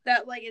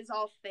that like is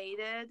all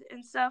faded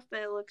and stuff,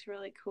 but it looks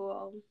really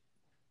cool.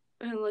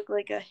 I look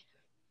like a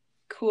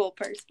cool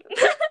person.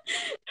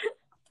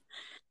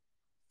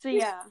 So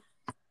yeah.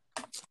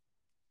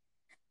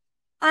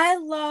 I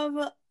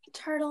love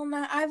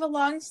turtleneck. I have a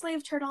long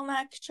sleeve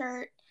turtleneck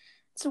shirt.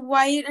 It's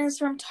white and it's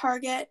from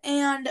Target,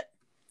 and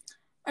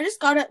I just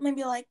got it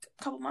maybe like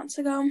a couple months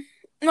ago.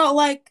 No,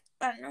 like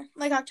I don't know,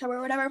 like October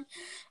or whatever.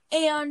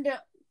 And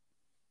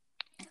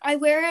I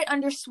wear it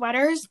under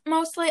sweaters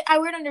mostly. I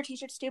wear it under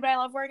t-shirts too, but I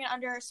love wearing it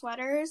under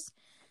sweaters.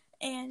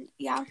 And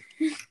yeah,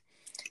 I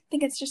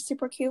think it's just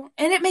super cute,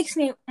 and it makes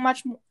me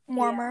much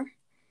warmer.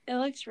 Yeah. It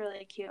looks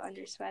really cute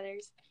under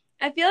sweaters.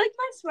 I feel like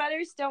my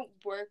sweaters don't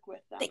work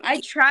with them. Thank I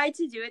you. tried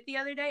to do it the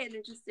other day and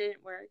it just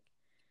didn't work.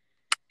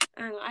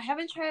 I don't know. I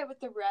haven't tried it with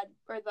the red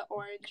or the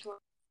orange one.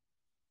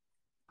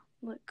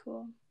 Look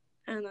cool.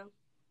 I don't know.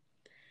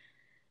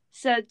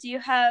 So, do you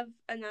have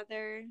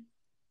another,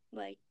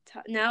 like,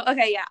 no?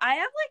 Okay, yeah. I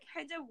have, like,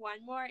 kind of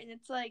one more, and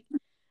it's, like,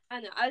 I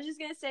don't know. I was just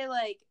going to say,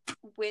 like,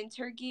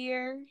 winter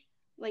gear,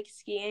 like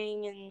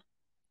skiing and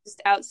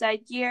just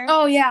outside gear.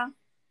 Oh, yeah.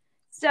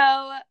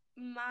 So,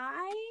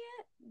 my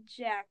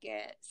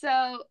jacket.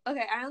 So,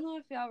 okay, I don't know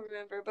if y'all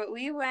remember, but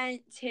we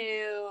went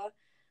to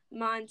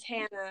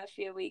Montana a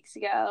few weeks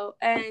ago,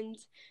 and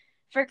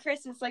for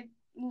Christmas, like,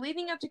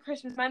 leading up to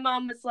Christmas, my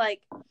mom was,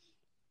 like,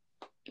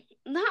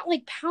 not,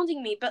 like,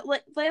 pounding me, but,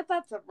 like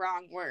that's the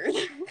wrong word.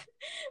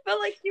 But,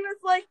 like, she was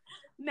like,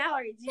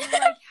 Mallory, do you,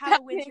 like, have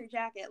a winter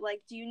jacket?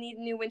 Like, do you need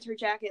a new winter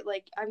jacket?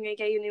 Like, I'm gonna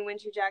get you a new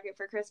winter jacket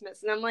for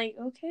Christmas. And I'm like,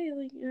 okay,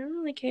 like, I don't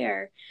really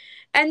care.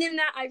 And then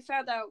that I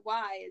found out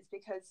why is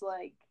because,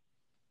 like,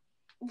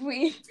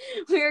 we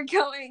were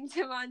going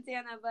to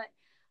Montana,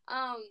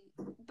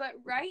 but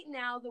right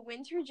now the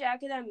winter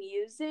jacket I'm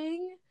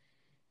using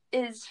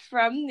is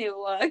from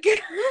New Look.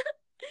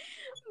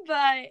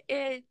 But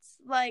it's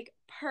like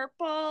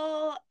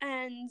purple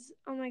and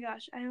oh my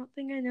gosh, I don't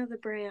think I know the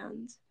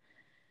brand.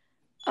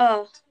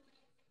 Oh,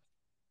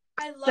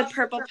 I love the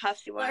purple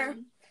puffy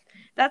one.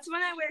 That's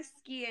when I wear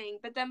skiing,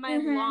 but then my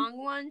long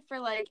one for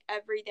like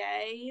every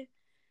day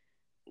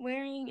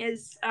wearing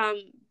is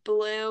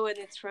blue and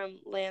it's from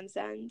Land's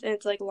End and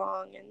it's like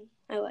long and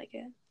I like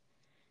it.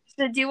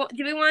 So do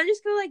we want to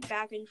just go like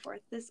back and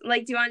forth this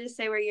like do you want to just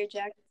say where your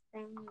jacket's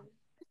from?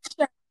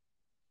 Sure.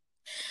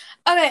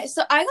 Okay,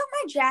 so I got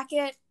my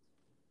jacket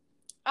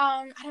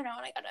I don't know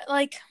when I got it,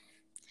 like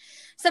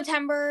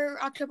September,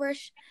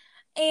 October-ish,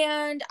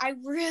 and I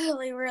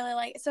really, really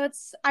like it. So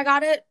I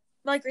got it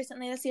like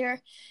recently this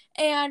year,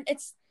 and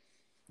it's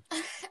I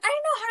don't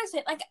know how to say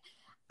it. Like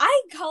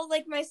I call it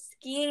like my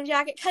skiing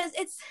jacket because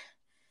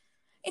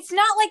it's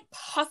not like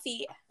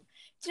puffy.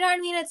 Do you know what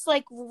I mean? It's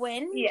like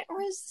wind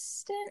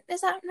resistant.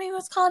 Is that maybe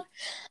what's called?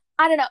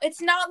 I don't know.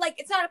 It's not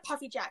a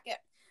puffy jacket.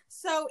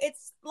 So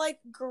it's like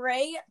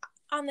gray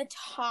on the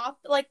top,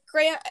 like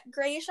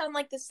grayish on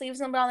like the sleeves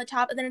and but on the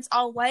top, and then it's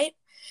all white.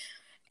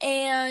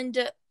 And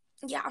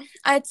yeah,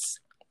 and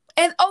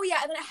then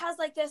it has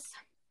like this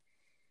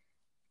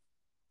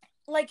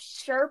like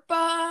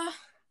Sherpa.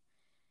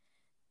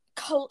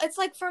 It's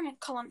like from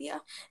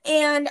Colombia,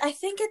 and I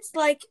think it's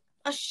like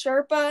a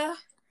Sherpa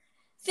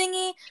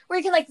thingy where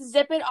you can like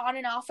zip it on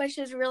and off, which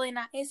is really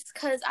nice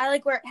because I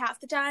like wear it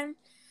half the time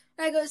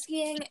when I go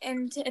skiing,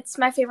 and it's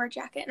my favorite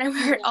jacket, and I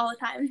wear it all the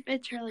time.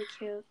 It's really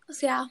cute.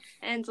 So yeah,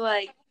 and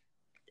like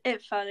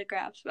it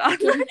photographs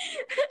online.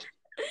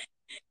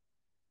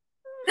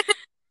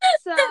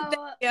 So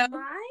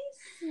my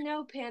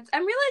snow pants.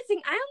 I'm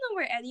realizing I don't know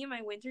where any of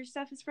my winter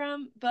stuff is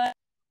from, but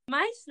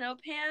my snow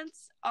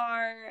pants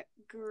are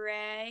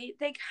gray.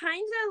 They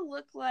kind of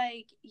look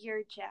like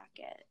your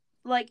jacket.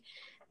 Like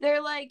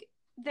they're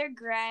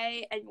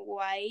gray and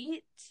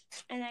white,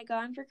 and I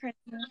got them for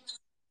Christmas.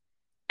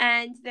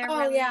 And they're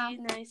really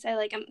nice. I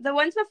like them. The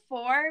ones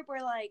before were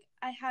like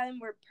I had them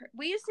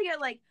we used to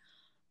get like,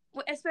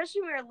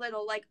 especially when we were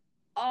little, like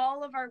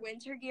all of our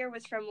winter gear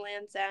was from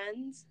Land's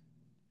End.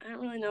 I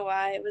don't really know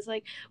why. It was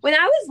like when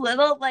I was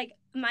little, like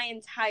my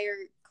entire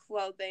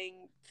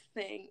clothing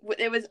thing,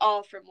 it was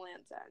all from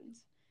Land's End.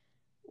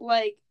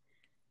 Like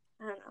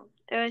I don't know.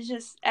 It was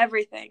just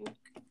everything.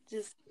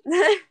 Just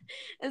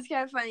it's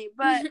kind of funny,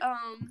 but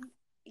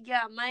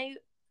yeah, my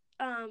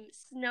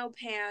snow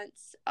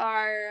pants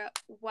are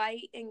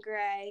white and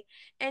gray.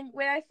 And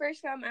when I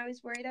first got them, I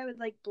was worried I would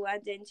like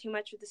blend in too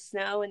much with the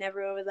snow and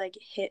everyone would like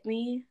hit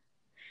me.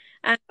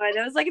 I don't know,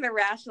 that was like an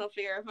irrational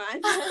fear of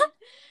mine.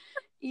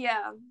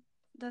 Yeah,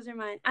 those are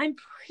mine. I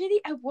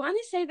want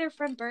to say they're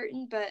from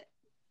Burton, but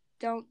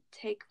don't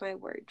take my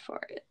word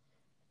for it.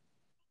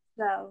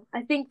 So,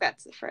 I think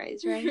that's the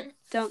phrase, right?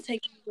 Don't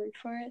take my word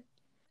for it.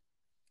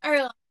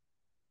 I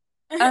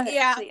Okay,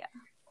 yeah. So, yeah.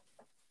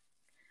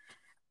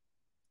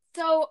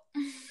 So,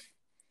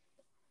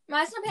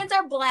 my snow pants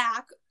are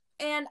black,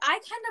 and I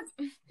kind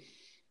of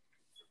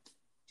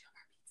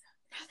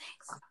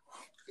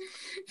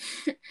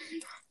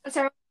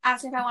So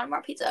asking if I wanted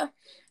more pizza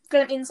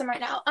because I'm eating some right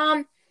now.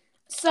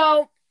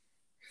 So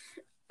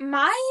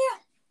my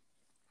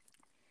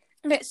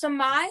okay, so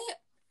my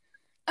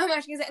oh my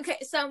gosh, okay,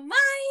 so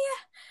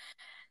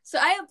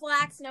I have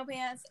black snow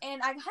pants,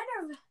 and I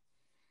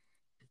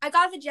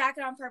got the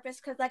jacket on purpose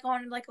because like I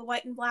wanted like a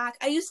white and black.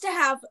 I used to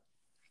have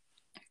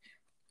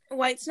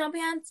white snow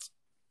pants,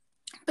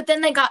 but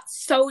then they got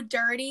so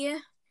dirty,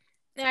 and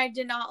I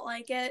did not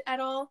like it at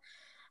all,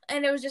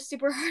 and it was just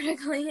super hard to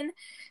clean.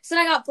 So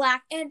then I got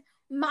black, and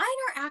mine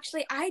are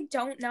actually, I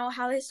don't know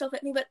how they still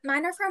fit me, but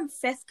mine are from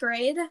 5th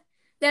grade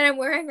that I'm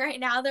wearing right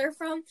now. They're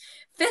from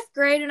 5th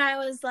grade, and I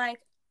was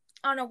like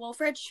on a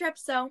Wolfridge trip,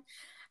 so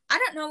I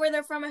don't know where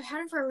they're from. I've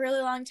had them for a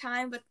really long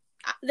time, but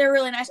they're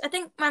really nice. I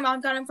think my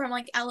mom got them from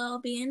like LL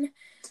Bean,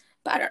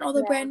 but I don't know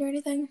the brand or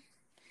anything.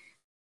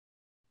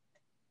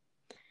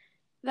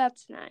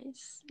 That's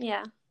nice.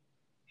 Yeah.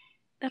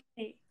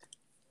 Okay.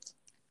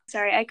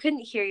 Sorry, I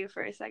couldn't hear you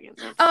for a second.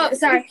 Oh,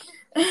 sorry.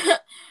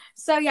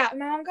 So yeah,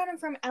 my mom got them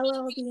from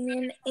LL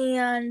Bean,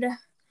 and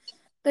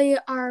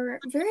they're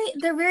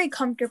very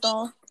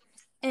comfortable,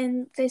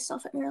 and they still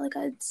fit me really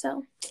good.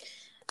 So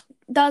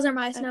those are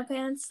my snow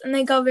pants, and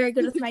they go very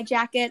good with my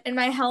jacket and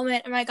my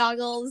helmet and my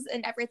goggles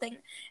and everything.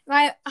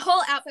 My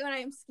whole outfit when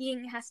I'm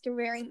skiing has to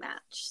very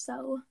match.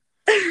 So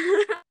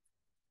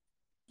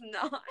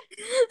no. So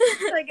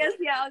I guess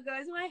I'll go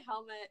with my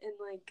helmet and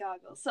like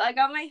goggles. So I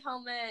got my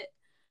helmet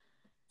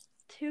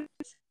too.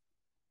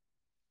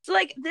 So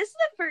like this is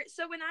the first.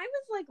 So when I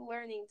was like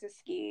learning to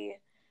ski,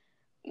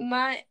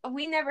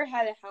 we never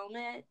had a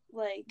helmet.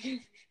 Like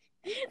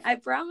I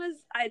promise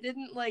I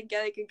didn't like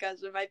get a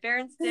concussion. My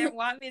parents didn't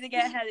want me to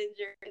get head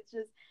injury. It's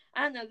just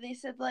I don't know. They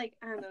said like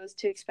I don't know, it was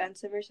too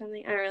expensive or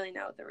something. I don't really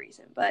know the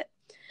reason, but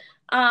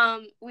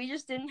we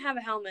just didn't have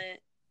a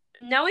helmet.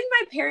 Knowing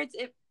my parents,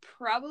 it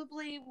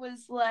probably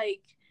was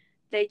like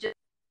they just.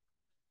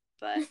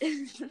 But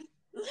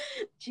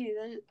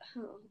geez,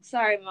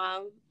 sorry,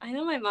 Mom. I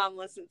know my mom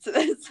listens to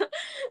this,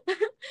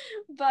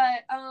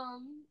 but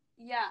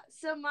yeah.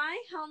 So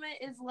my helmet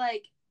is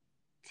like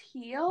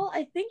teal.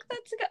 I think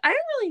that's I don't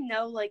really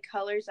know like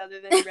colors other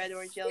than red,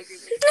 orange, yellow, green.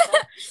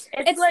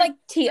 It's like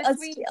teal.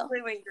 It's teal.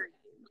 Blue and green.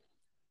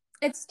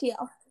 It's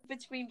teal.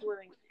 Between blue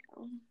and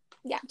green.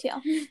 Yeah,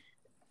 teal.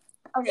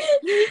 Okay.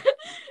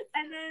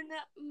 And then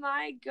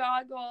my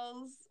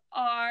goggles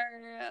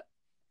are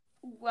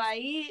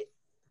white.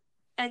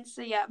 And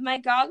so, yeah, my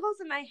goggles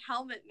and my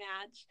helmet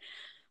match.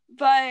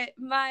 But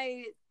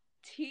my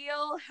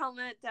teal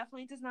helmet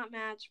definitely does not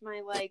match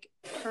my, like,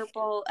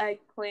 purple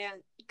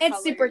eggplant color.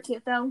 It's super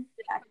cute, though.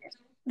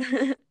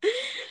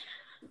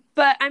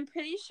 But I'm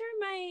pretty sure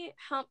my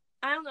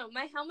I don't know.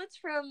 My helmet's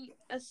from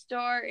a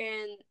store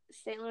in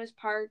St. Louis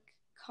Park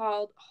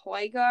called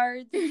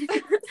Hoygards.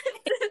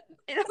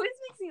 It always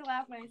makes me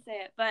laugh when I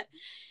say it. But,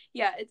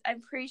 yeah, I'm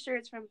pretty sure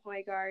it's from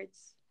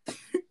Hoygards.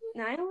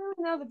 And I don't really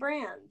know the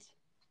brand.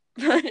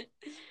 But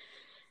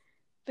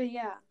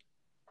yeah.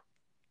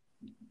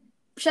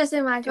 Should I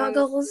say my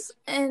goggles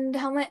and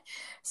helmet?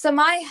 So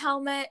my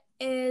helmet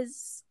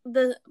is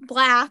the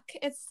black.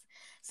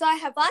 So I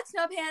have black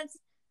snow pants,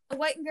 a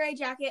white and gray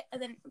jacket,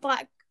 and then a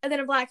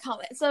black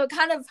helmet. So it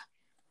kind of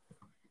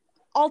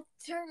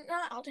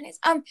alternates.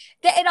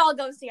 It all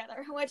goes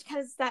together, which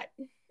because that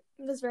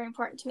was very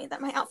important to me that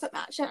my outfit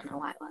matched. I don't know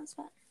why it was,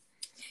 but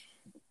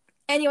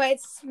anyway,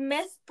 it's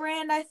Smith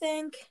brand, I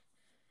think.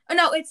 Oh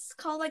no, it's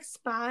called like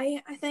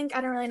Spy, I think.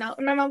 I don't really know.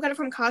 My mom got it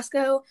from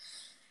Costco.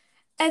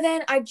 And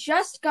then I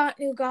just got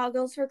new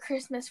goggles for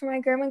Christmas for my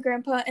grandma and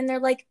grandpa, and they're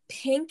like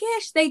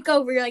pinkish. They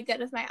go really good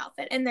with my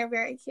outfit, and they're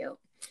very cute.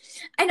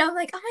 I know, I'm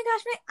like, oh my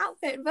gosh, my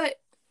outfit, but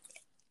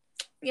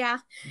yeah.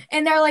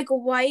 And they're like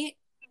white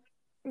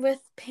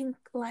with pink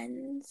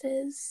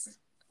lenses,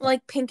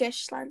 like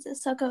pinkish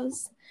lenses, so it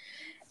goes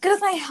good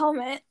with my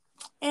helmet.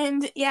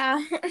 And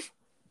yeah.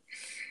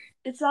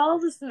 It's all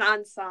just an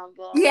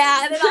ensemble.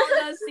 Yeah, and it all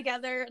goes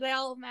together. They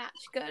all match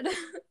good.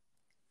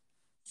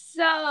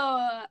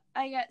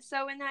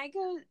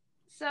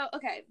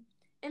 Okay,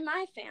 in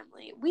my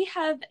family, we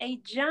have a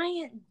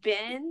giant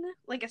bin,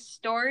 like a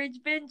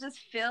storage bin, just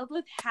filled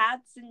with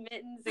hats and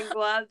mittens and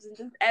gloves and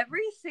just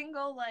every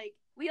single, like,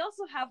 we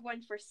also have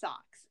one for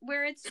socks,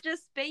 where it's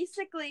just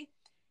basically,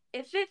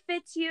 if it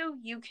fits you,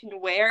 you can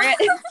wear it.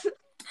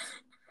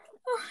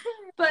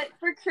 But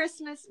for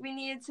Christmas, we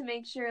needed to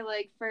make sure,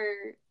 like,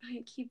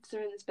 I keep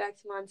throwing this back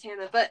to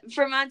Montana, but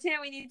for Montana,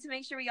 we needed to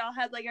make sure we all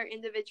had, like, our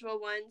individual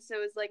ones, so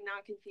it was, like,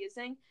 not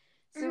confusing.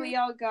 So we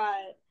all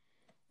got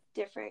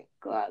different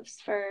gloves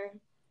for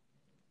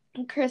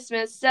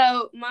Christmas.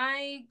 So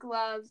my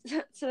gloves,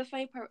 so the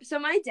funny part, so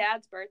my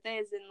dad's birthday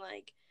is in,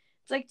 like,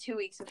 it's like 2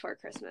 weeks before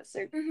Christmas,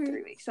 or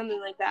 3 weeks, something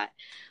like that.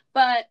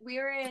 But we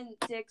were in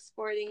Dick's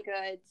Sporting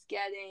Goods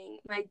getting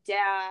my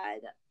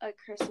dad a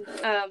Christmas,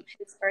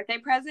 his birthday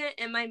present,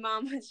 and my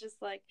mom was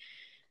just like,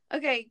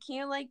 okay, can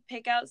you, like,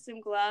 pick out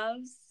some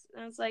gloves?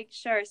 And I was like,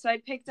 sure. So I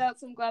picked out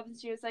some gloves, and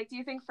she was like, do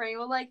you think Franny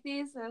will like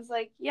these? And I was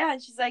like, yeah.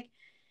 And she's like,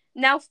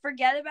 now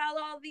forget about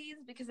all these,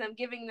 because I'm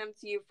giving them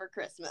to you for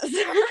Christmas.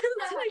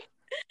 Like,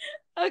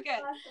 Okay,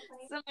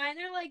 so mine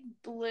are like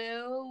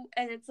blue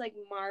and it's like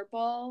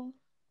marble,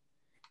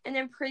 and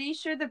I'm pretty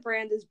sure the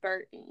brand is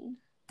Burton.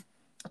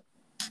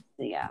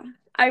 So yeah,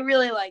 I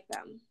really like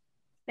them.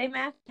 They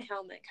match the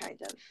helmet kind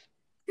of,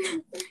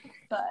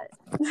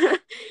 but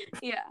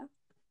yeah.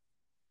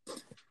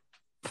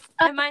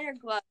 And mine are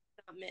gloves,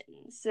 not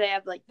mittens, so they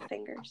have like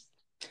fingers.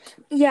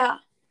 Yeah.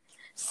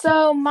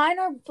 So mine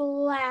are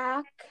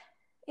black.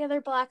 Yeah,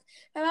 they're black.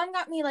 My mom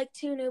got me like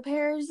 2 new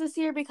pairs this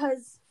year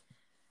because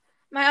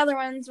my other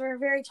ones were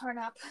very torn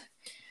up.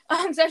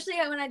 Especially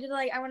when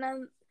I went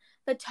on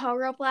the tow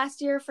rope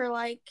last year for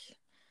like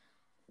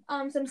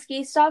some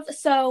ski stuff.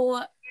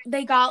 So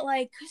they got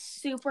like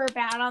super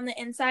bad on the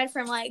inside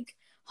from like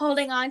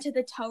holding on to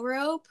the tow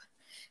rope.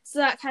 So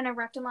that kind of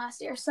wrecked them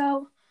last year.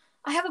 So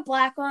I have a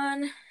black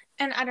one,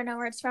 and I don't know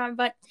where it's from,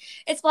 but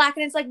it's black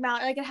and it's like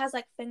like it has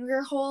like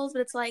finger holes,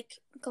 but it's like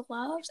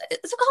gloves.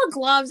 It's called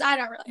gloves. I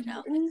don't really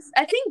know.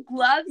 I think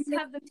gloves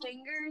have the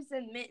fingers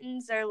and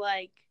mittens are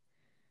like.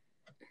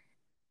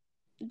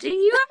 Did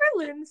you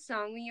ever learn the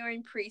song when you were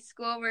in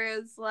preschool where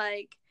it was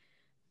like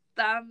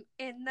thumb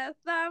in the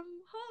thumb,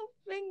 whole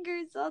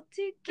fingers all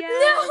together?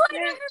 No, I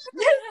don't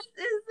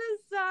This is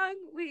the song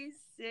we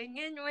sing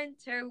in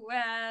winter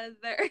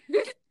weather.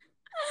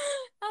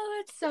 Oh,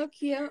 that's so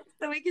cute.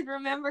 So we could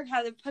remember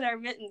how to put our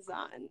mittens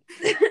on.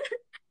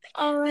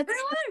 Oh, There that's are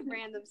a lot of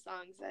random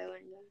songs I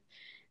learned.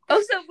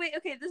 Also, wait,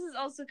 okay, this is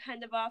also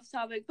kind of off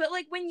topic, but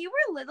like when you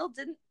were little,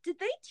 did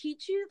they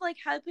teach you like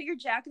how to put your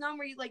jacket on,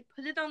 where you like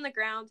put it on the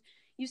ground,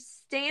 you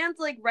stand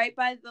like right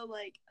by the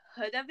like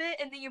hood of it,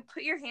 and then you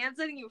put your hands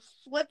in and you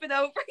flip it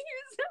over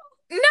yourself?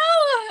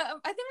 No,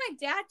 I think my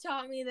dad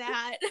taught me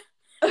that.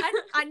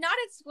 I'm not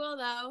at school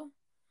though.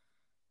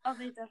 Oh,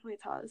 they definitely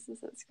taught us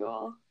this at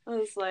school. I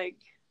was like,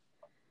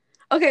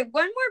 okay,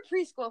 one more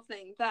preschool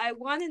thing that I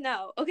want to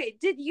know. Okay,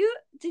 did your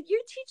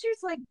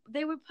teachers like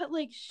they would put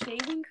like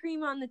shaving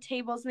cream on the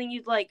tables and then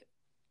you'd like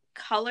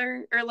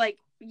color or like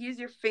use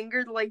your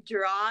finger to like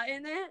draw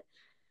in it?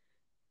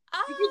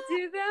 Did you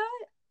do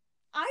that?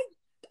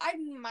 I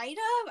might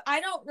have. I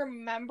don't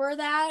remember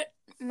that.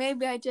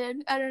 Maybe I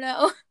did. I don't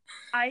know.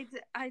 I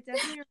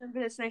definitely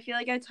remember this, and I feel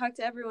like I talked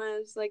to everyone. I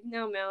was like,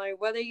 no, Mallory,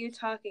 what are you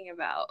talking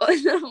about?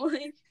 And I'm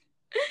like,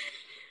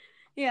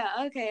 yeah,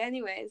 okay,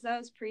 anyways, that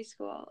was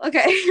preschool.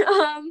 Okay,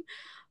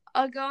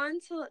 I'll go on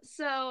to,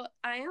 so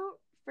I don't,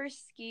 for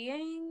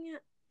skiing,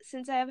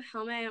 since I have a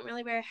helmet, I don't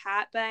really wear a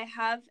hat, but I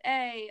have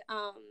a,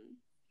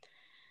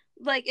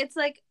 like, it's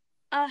like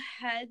a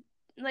head,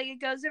 like,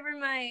 it goes over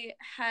my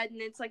head,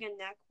 and it's like a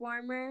neck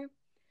warmer.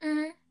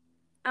 Mm-hmm.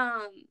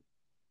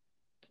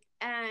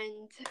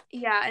 And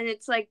yeah, and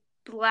it's like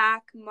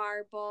black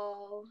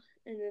marble,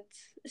 and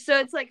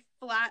it's like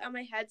flat on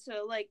my head, so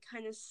it like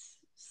kind of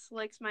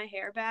slicks my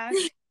hair back.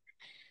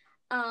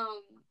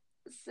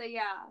 So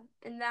yeah,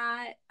 and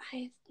that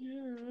I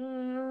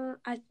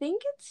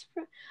think it's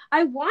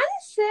I want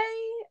to say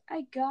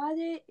I got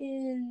it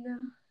in.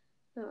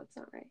 No, it's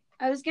not right.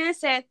 I was gonna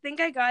say I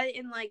think I got it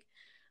in like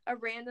a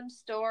random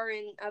store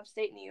in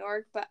upstate New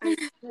York, but I'm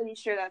pretty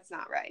sure that's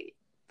not right.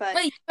 But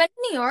Wait, you've been to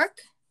New York?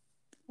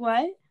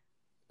 what?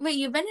 Wait,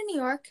 you've been to New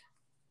York?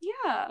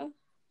 Yeah.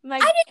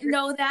 I didn't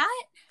know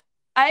that.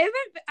 I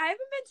haven't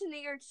been to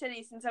New York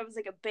City since I was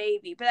like a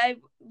baby, but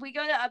we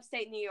go to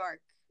upstate New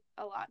York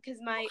a lot because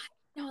I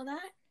know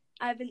that.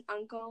 I have an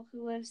uncle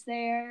who lives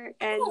there,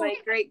 and my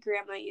great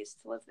grandma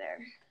used to live there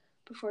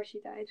before she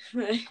died.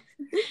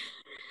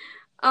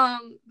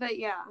 But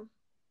yeah.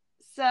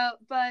 So,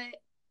 but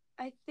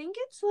I think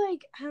it's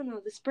like, I don't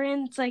know, this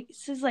brand, it's like, it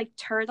says like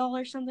turtle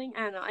or something.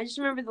 I don't know. I just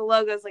remember the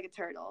logo is like a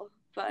turtle,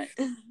 but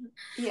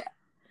yeah.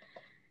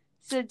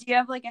 So do you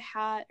have like a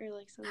hat or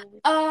like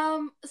something?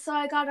 So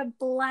I got a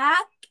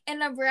black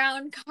and a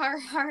brown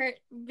Carhartt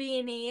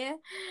beanie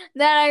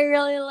that I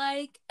really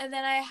like, and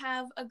then I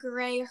have a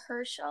gray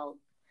Herschel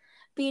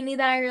beanie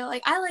that I really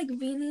like. I like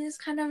beanies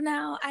kind of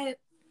now. I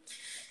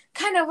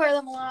kind of wear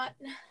them a lot,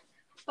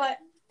 but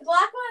the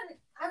black one,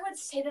 I would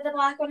say that the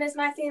black one is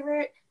my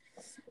favorite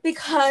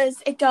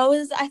because it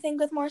goes, I think,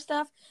 with more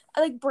stuff.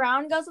 I like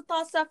brown goes with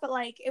all stuff, but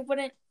like it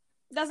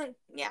doesn't,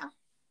 yeah.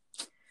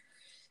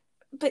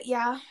 But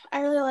yeah, I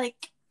really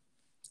like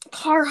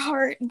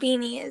Carhartt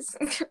beanies.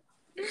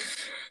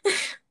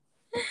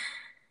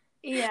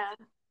 Yeah.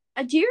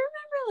 Do you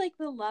remember like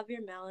the Love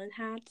Your Melon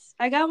hats?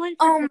 I got one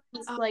for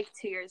Christmas like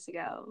 2 years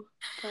ago.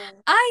 But...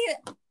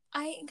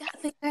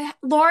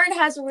 Lauren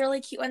has a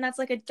really cute one that's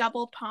like a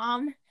double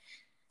palm.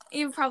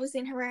 You've probably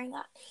seen her wearing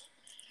that.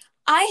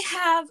 I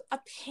have a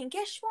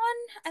pinkish one,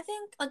 I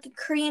think, like a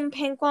cream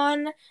pink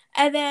one,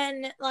 and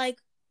then like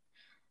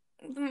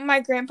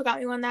my grandpa got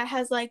me one that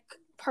has like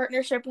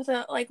partnership with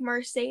a like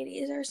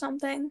Mercedes or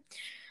something.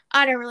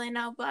 I don't really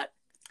know, but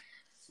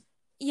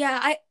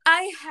yeah,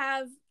 I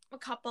have a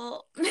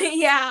couple.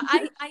 Yeah,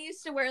 I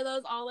used to wear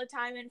those all the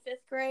time in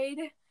 5th grade.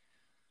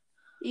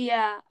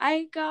 Yeah,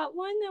 I got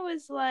one that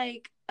was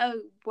like a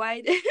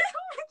white your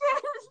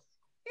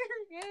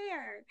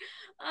hair.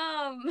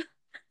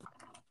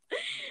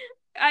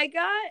 I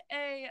got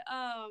a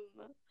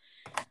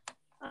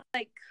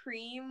like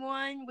cream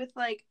one with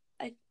like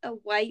a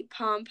white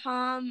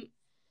pom-pom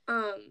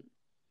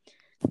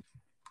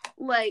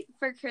like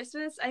for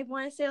Christmas. I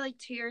want to say like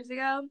 2 years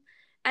ago,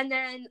 and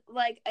then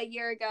like a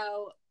year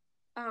ago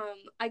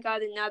I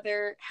got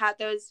another hat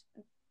that was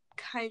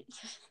kind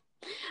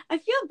I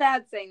feel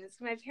bad saying this,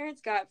 my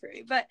parents got it for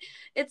me, but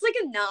it's like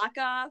a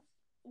knockoff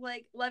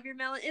like Love Your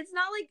Melon. It's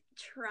not like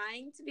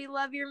trying to be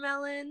Love Your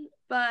Melon,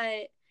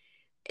 but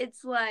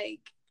it's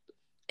like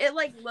it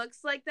like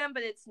looks like them,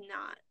 but it's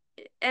not.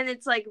 And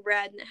it's like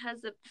red and it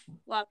has a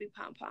floppy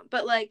pom-pom.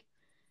 But like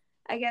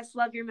I guess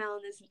Love Your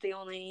Melon isn't the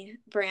only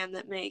brand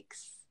that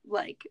makes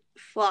like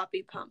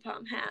floppy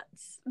pom-pom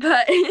hats.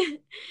 But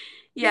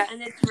yeah,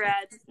 and it's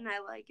red and I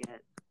like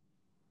it.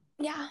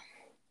 Yeah.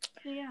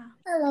 Yeah.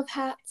 I love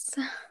hats.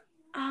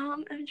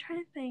 I'm trying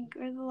to think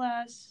where the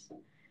last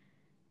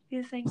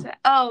few things are.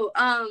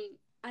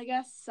 I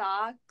guess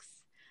socks.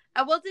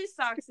 I will do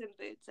socks and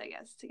boots, I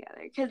guess,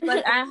 together.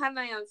 But I have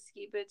my own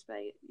ski boots, but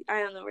I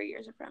don't know where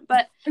yours are from.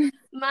 But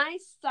my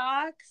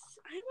socks,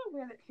 I don't know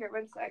where they're here.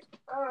 1 sec.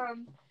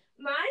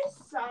 My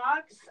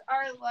socks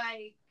are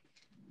like,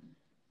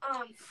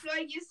 so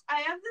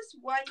I have this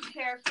one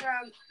pair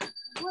from,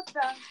 what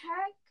the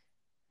heck?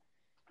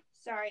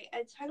 Sorry,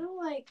 it's kind of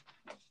like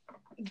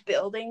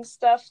building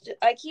stuff.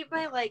 I keep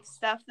my like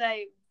stuff that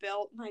I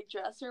built my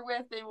dresser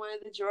with in one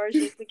of the drawers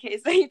just in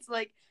case I need to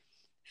like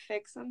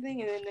fix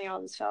something, and then they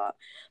all just fell out.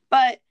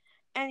 But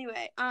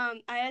anyway, I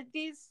had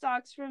these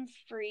socks from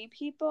Free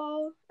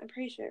People. I'm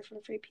pretty sure they're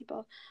from Free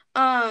People.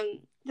 That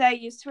I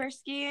used to wear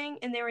skiing,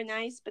 and they were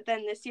nice. But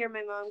then this year,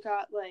 my mom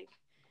got like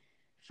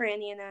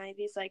Franny and I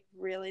these like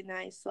really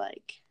nice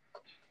like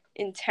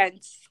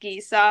intense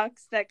ski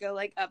socks that go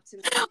like up to.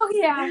 Oh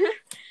yeah.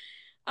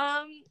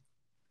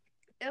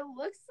 It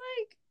looks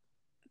like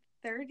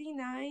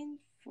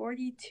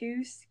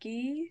 3942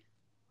 ski.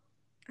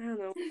 I don't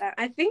know.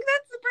 I think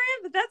that's the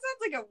brand, but that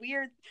sounds like a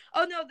weird.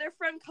 Oh no, they're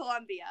from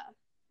Columbia.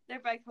 They're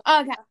by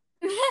Columbia.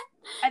 Okay.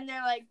 And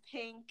they're like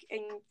pink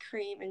and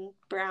cream and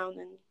brown,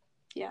 and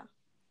yeah,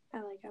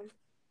 I like them.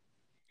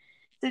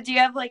 So do you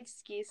have like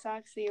ski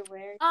socks that you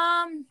wear?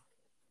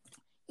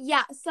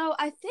 Yeah. So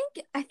I think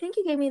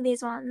you gave me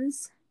these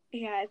ones.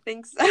 Yeah, I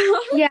think so.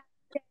 Yeah.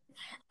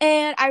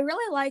 And I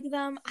really like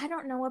them. I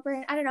don't know what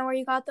brand. I don't know where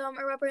you got them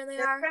or what brand they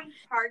are. They're from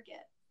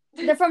Target.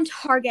 They're from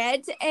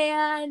Target,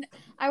 and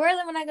I wear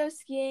them when I go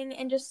skiing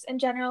and just in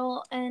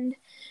general, and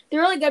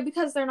they're really good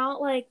because they're not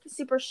like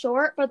super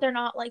short, but they're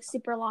not like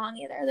super long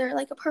either. They're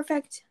like a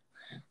perfect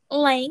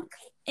length,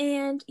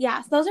 and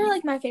yeah, those are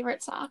like my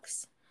favorite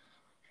socks,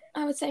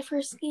 I would say,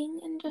 for skiing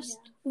and just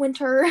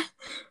winter.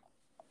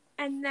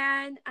 And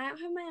then I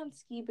don't have my own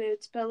ski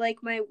boots, but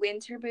like my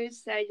winter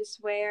boots that I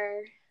just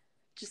wear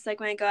just like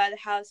when I go out of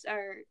the house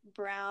are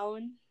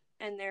brown.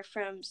 And they're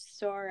from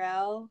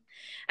Sorel.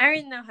 I don't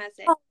even know how to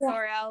say it.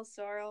 Yeah.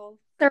 Sorel.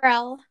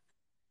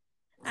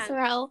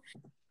 Sorel.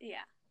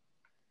 Yeah.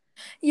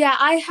 Yeah,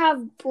 I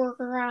have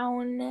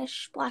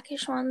brownish,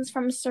 blackish ones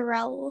from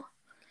Sorel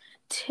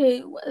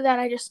too that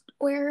I just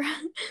wear.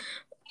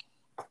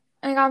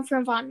 I got them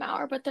from Von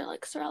Maur, but they're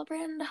like Sorel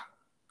brand.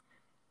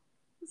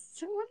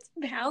 Someone's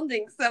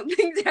pounding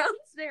something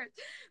downstairs.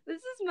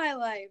 This is my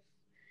life.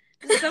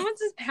 Someone's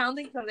just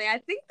pounding something. I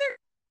think they're...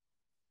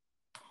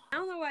 I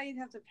don't know why you'd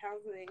have to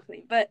pound something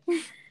clean, but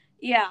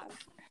yeah.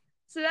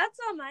 So that's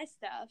all my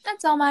stuff.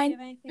 That's all mine. Do you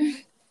have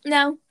anything?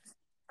 No.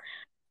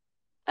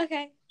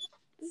 Okay.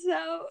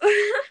 So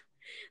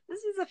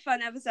this is a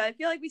fun episode. I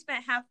feel like we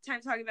spent half the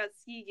time talking about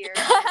ski gear.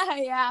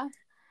 Yeah.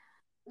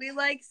 We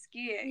like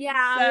skiing.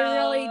 Yeah, so, we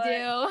really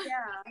do.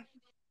 Yeah.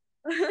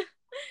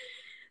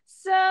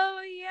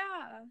 So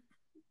yeah.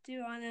 Do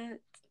you want to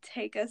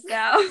take us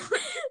out?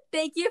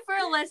 Thank you for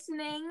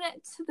listening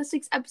to this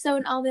week's episode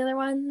and all the other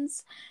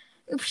ones.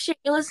 Appreciate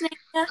you listening.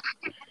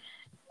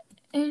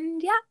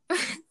 And yeah.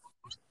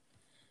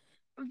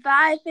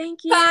 Bye.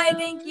 Thank you. Bye.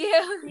 Thank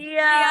you.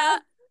 Yeah.